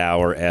to that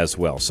hour as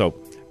well. So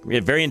we're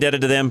very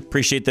indebted to them.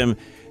 Appreciate them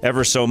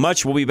ever so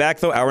much. We'll be back,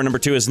 though. Hour number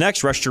 2 is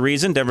next. Rush to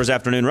Reason, Denver's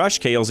Afternoon Rush,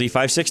 KLZ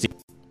 560.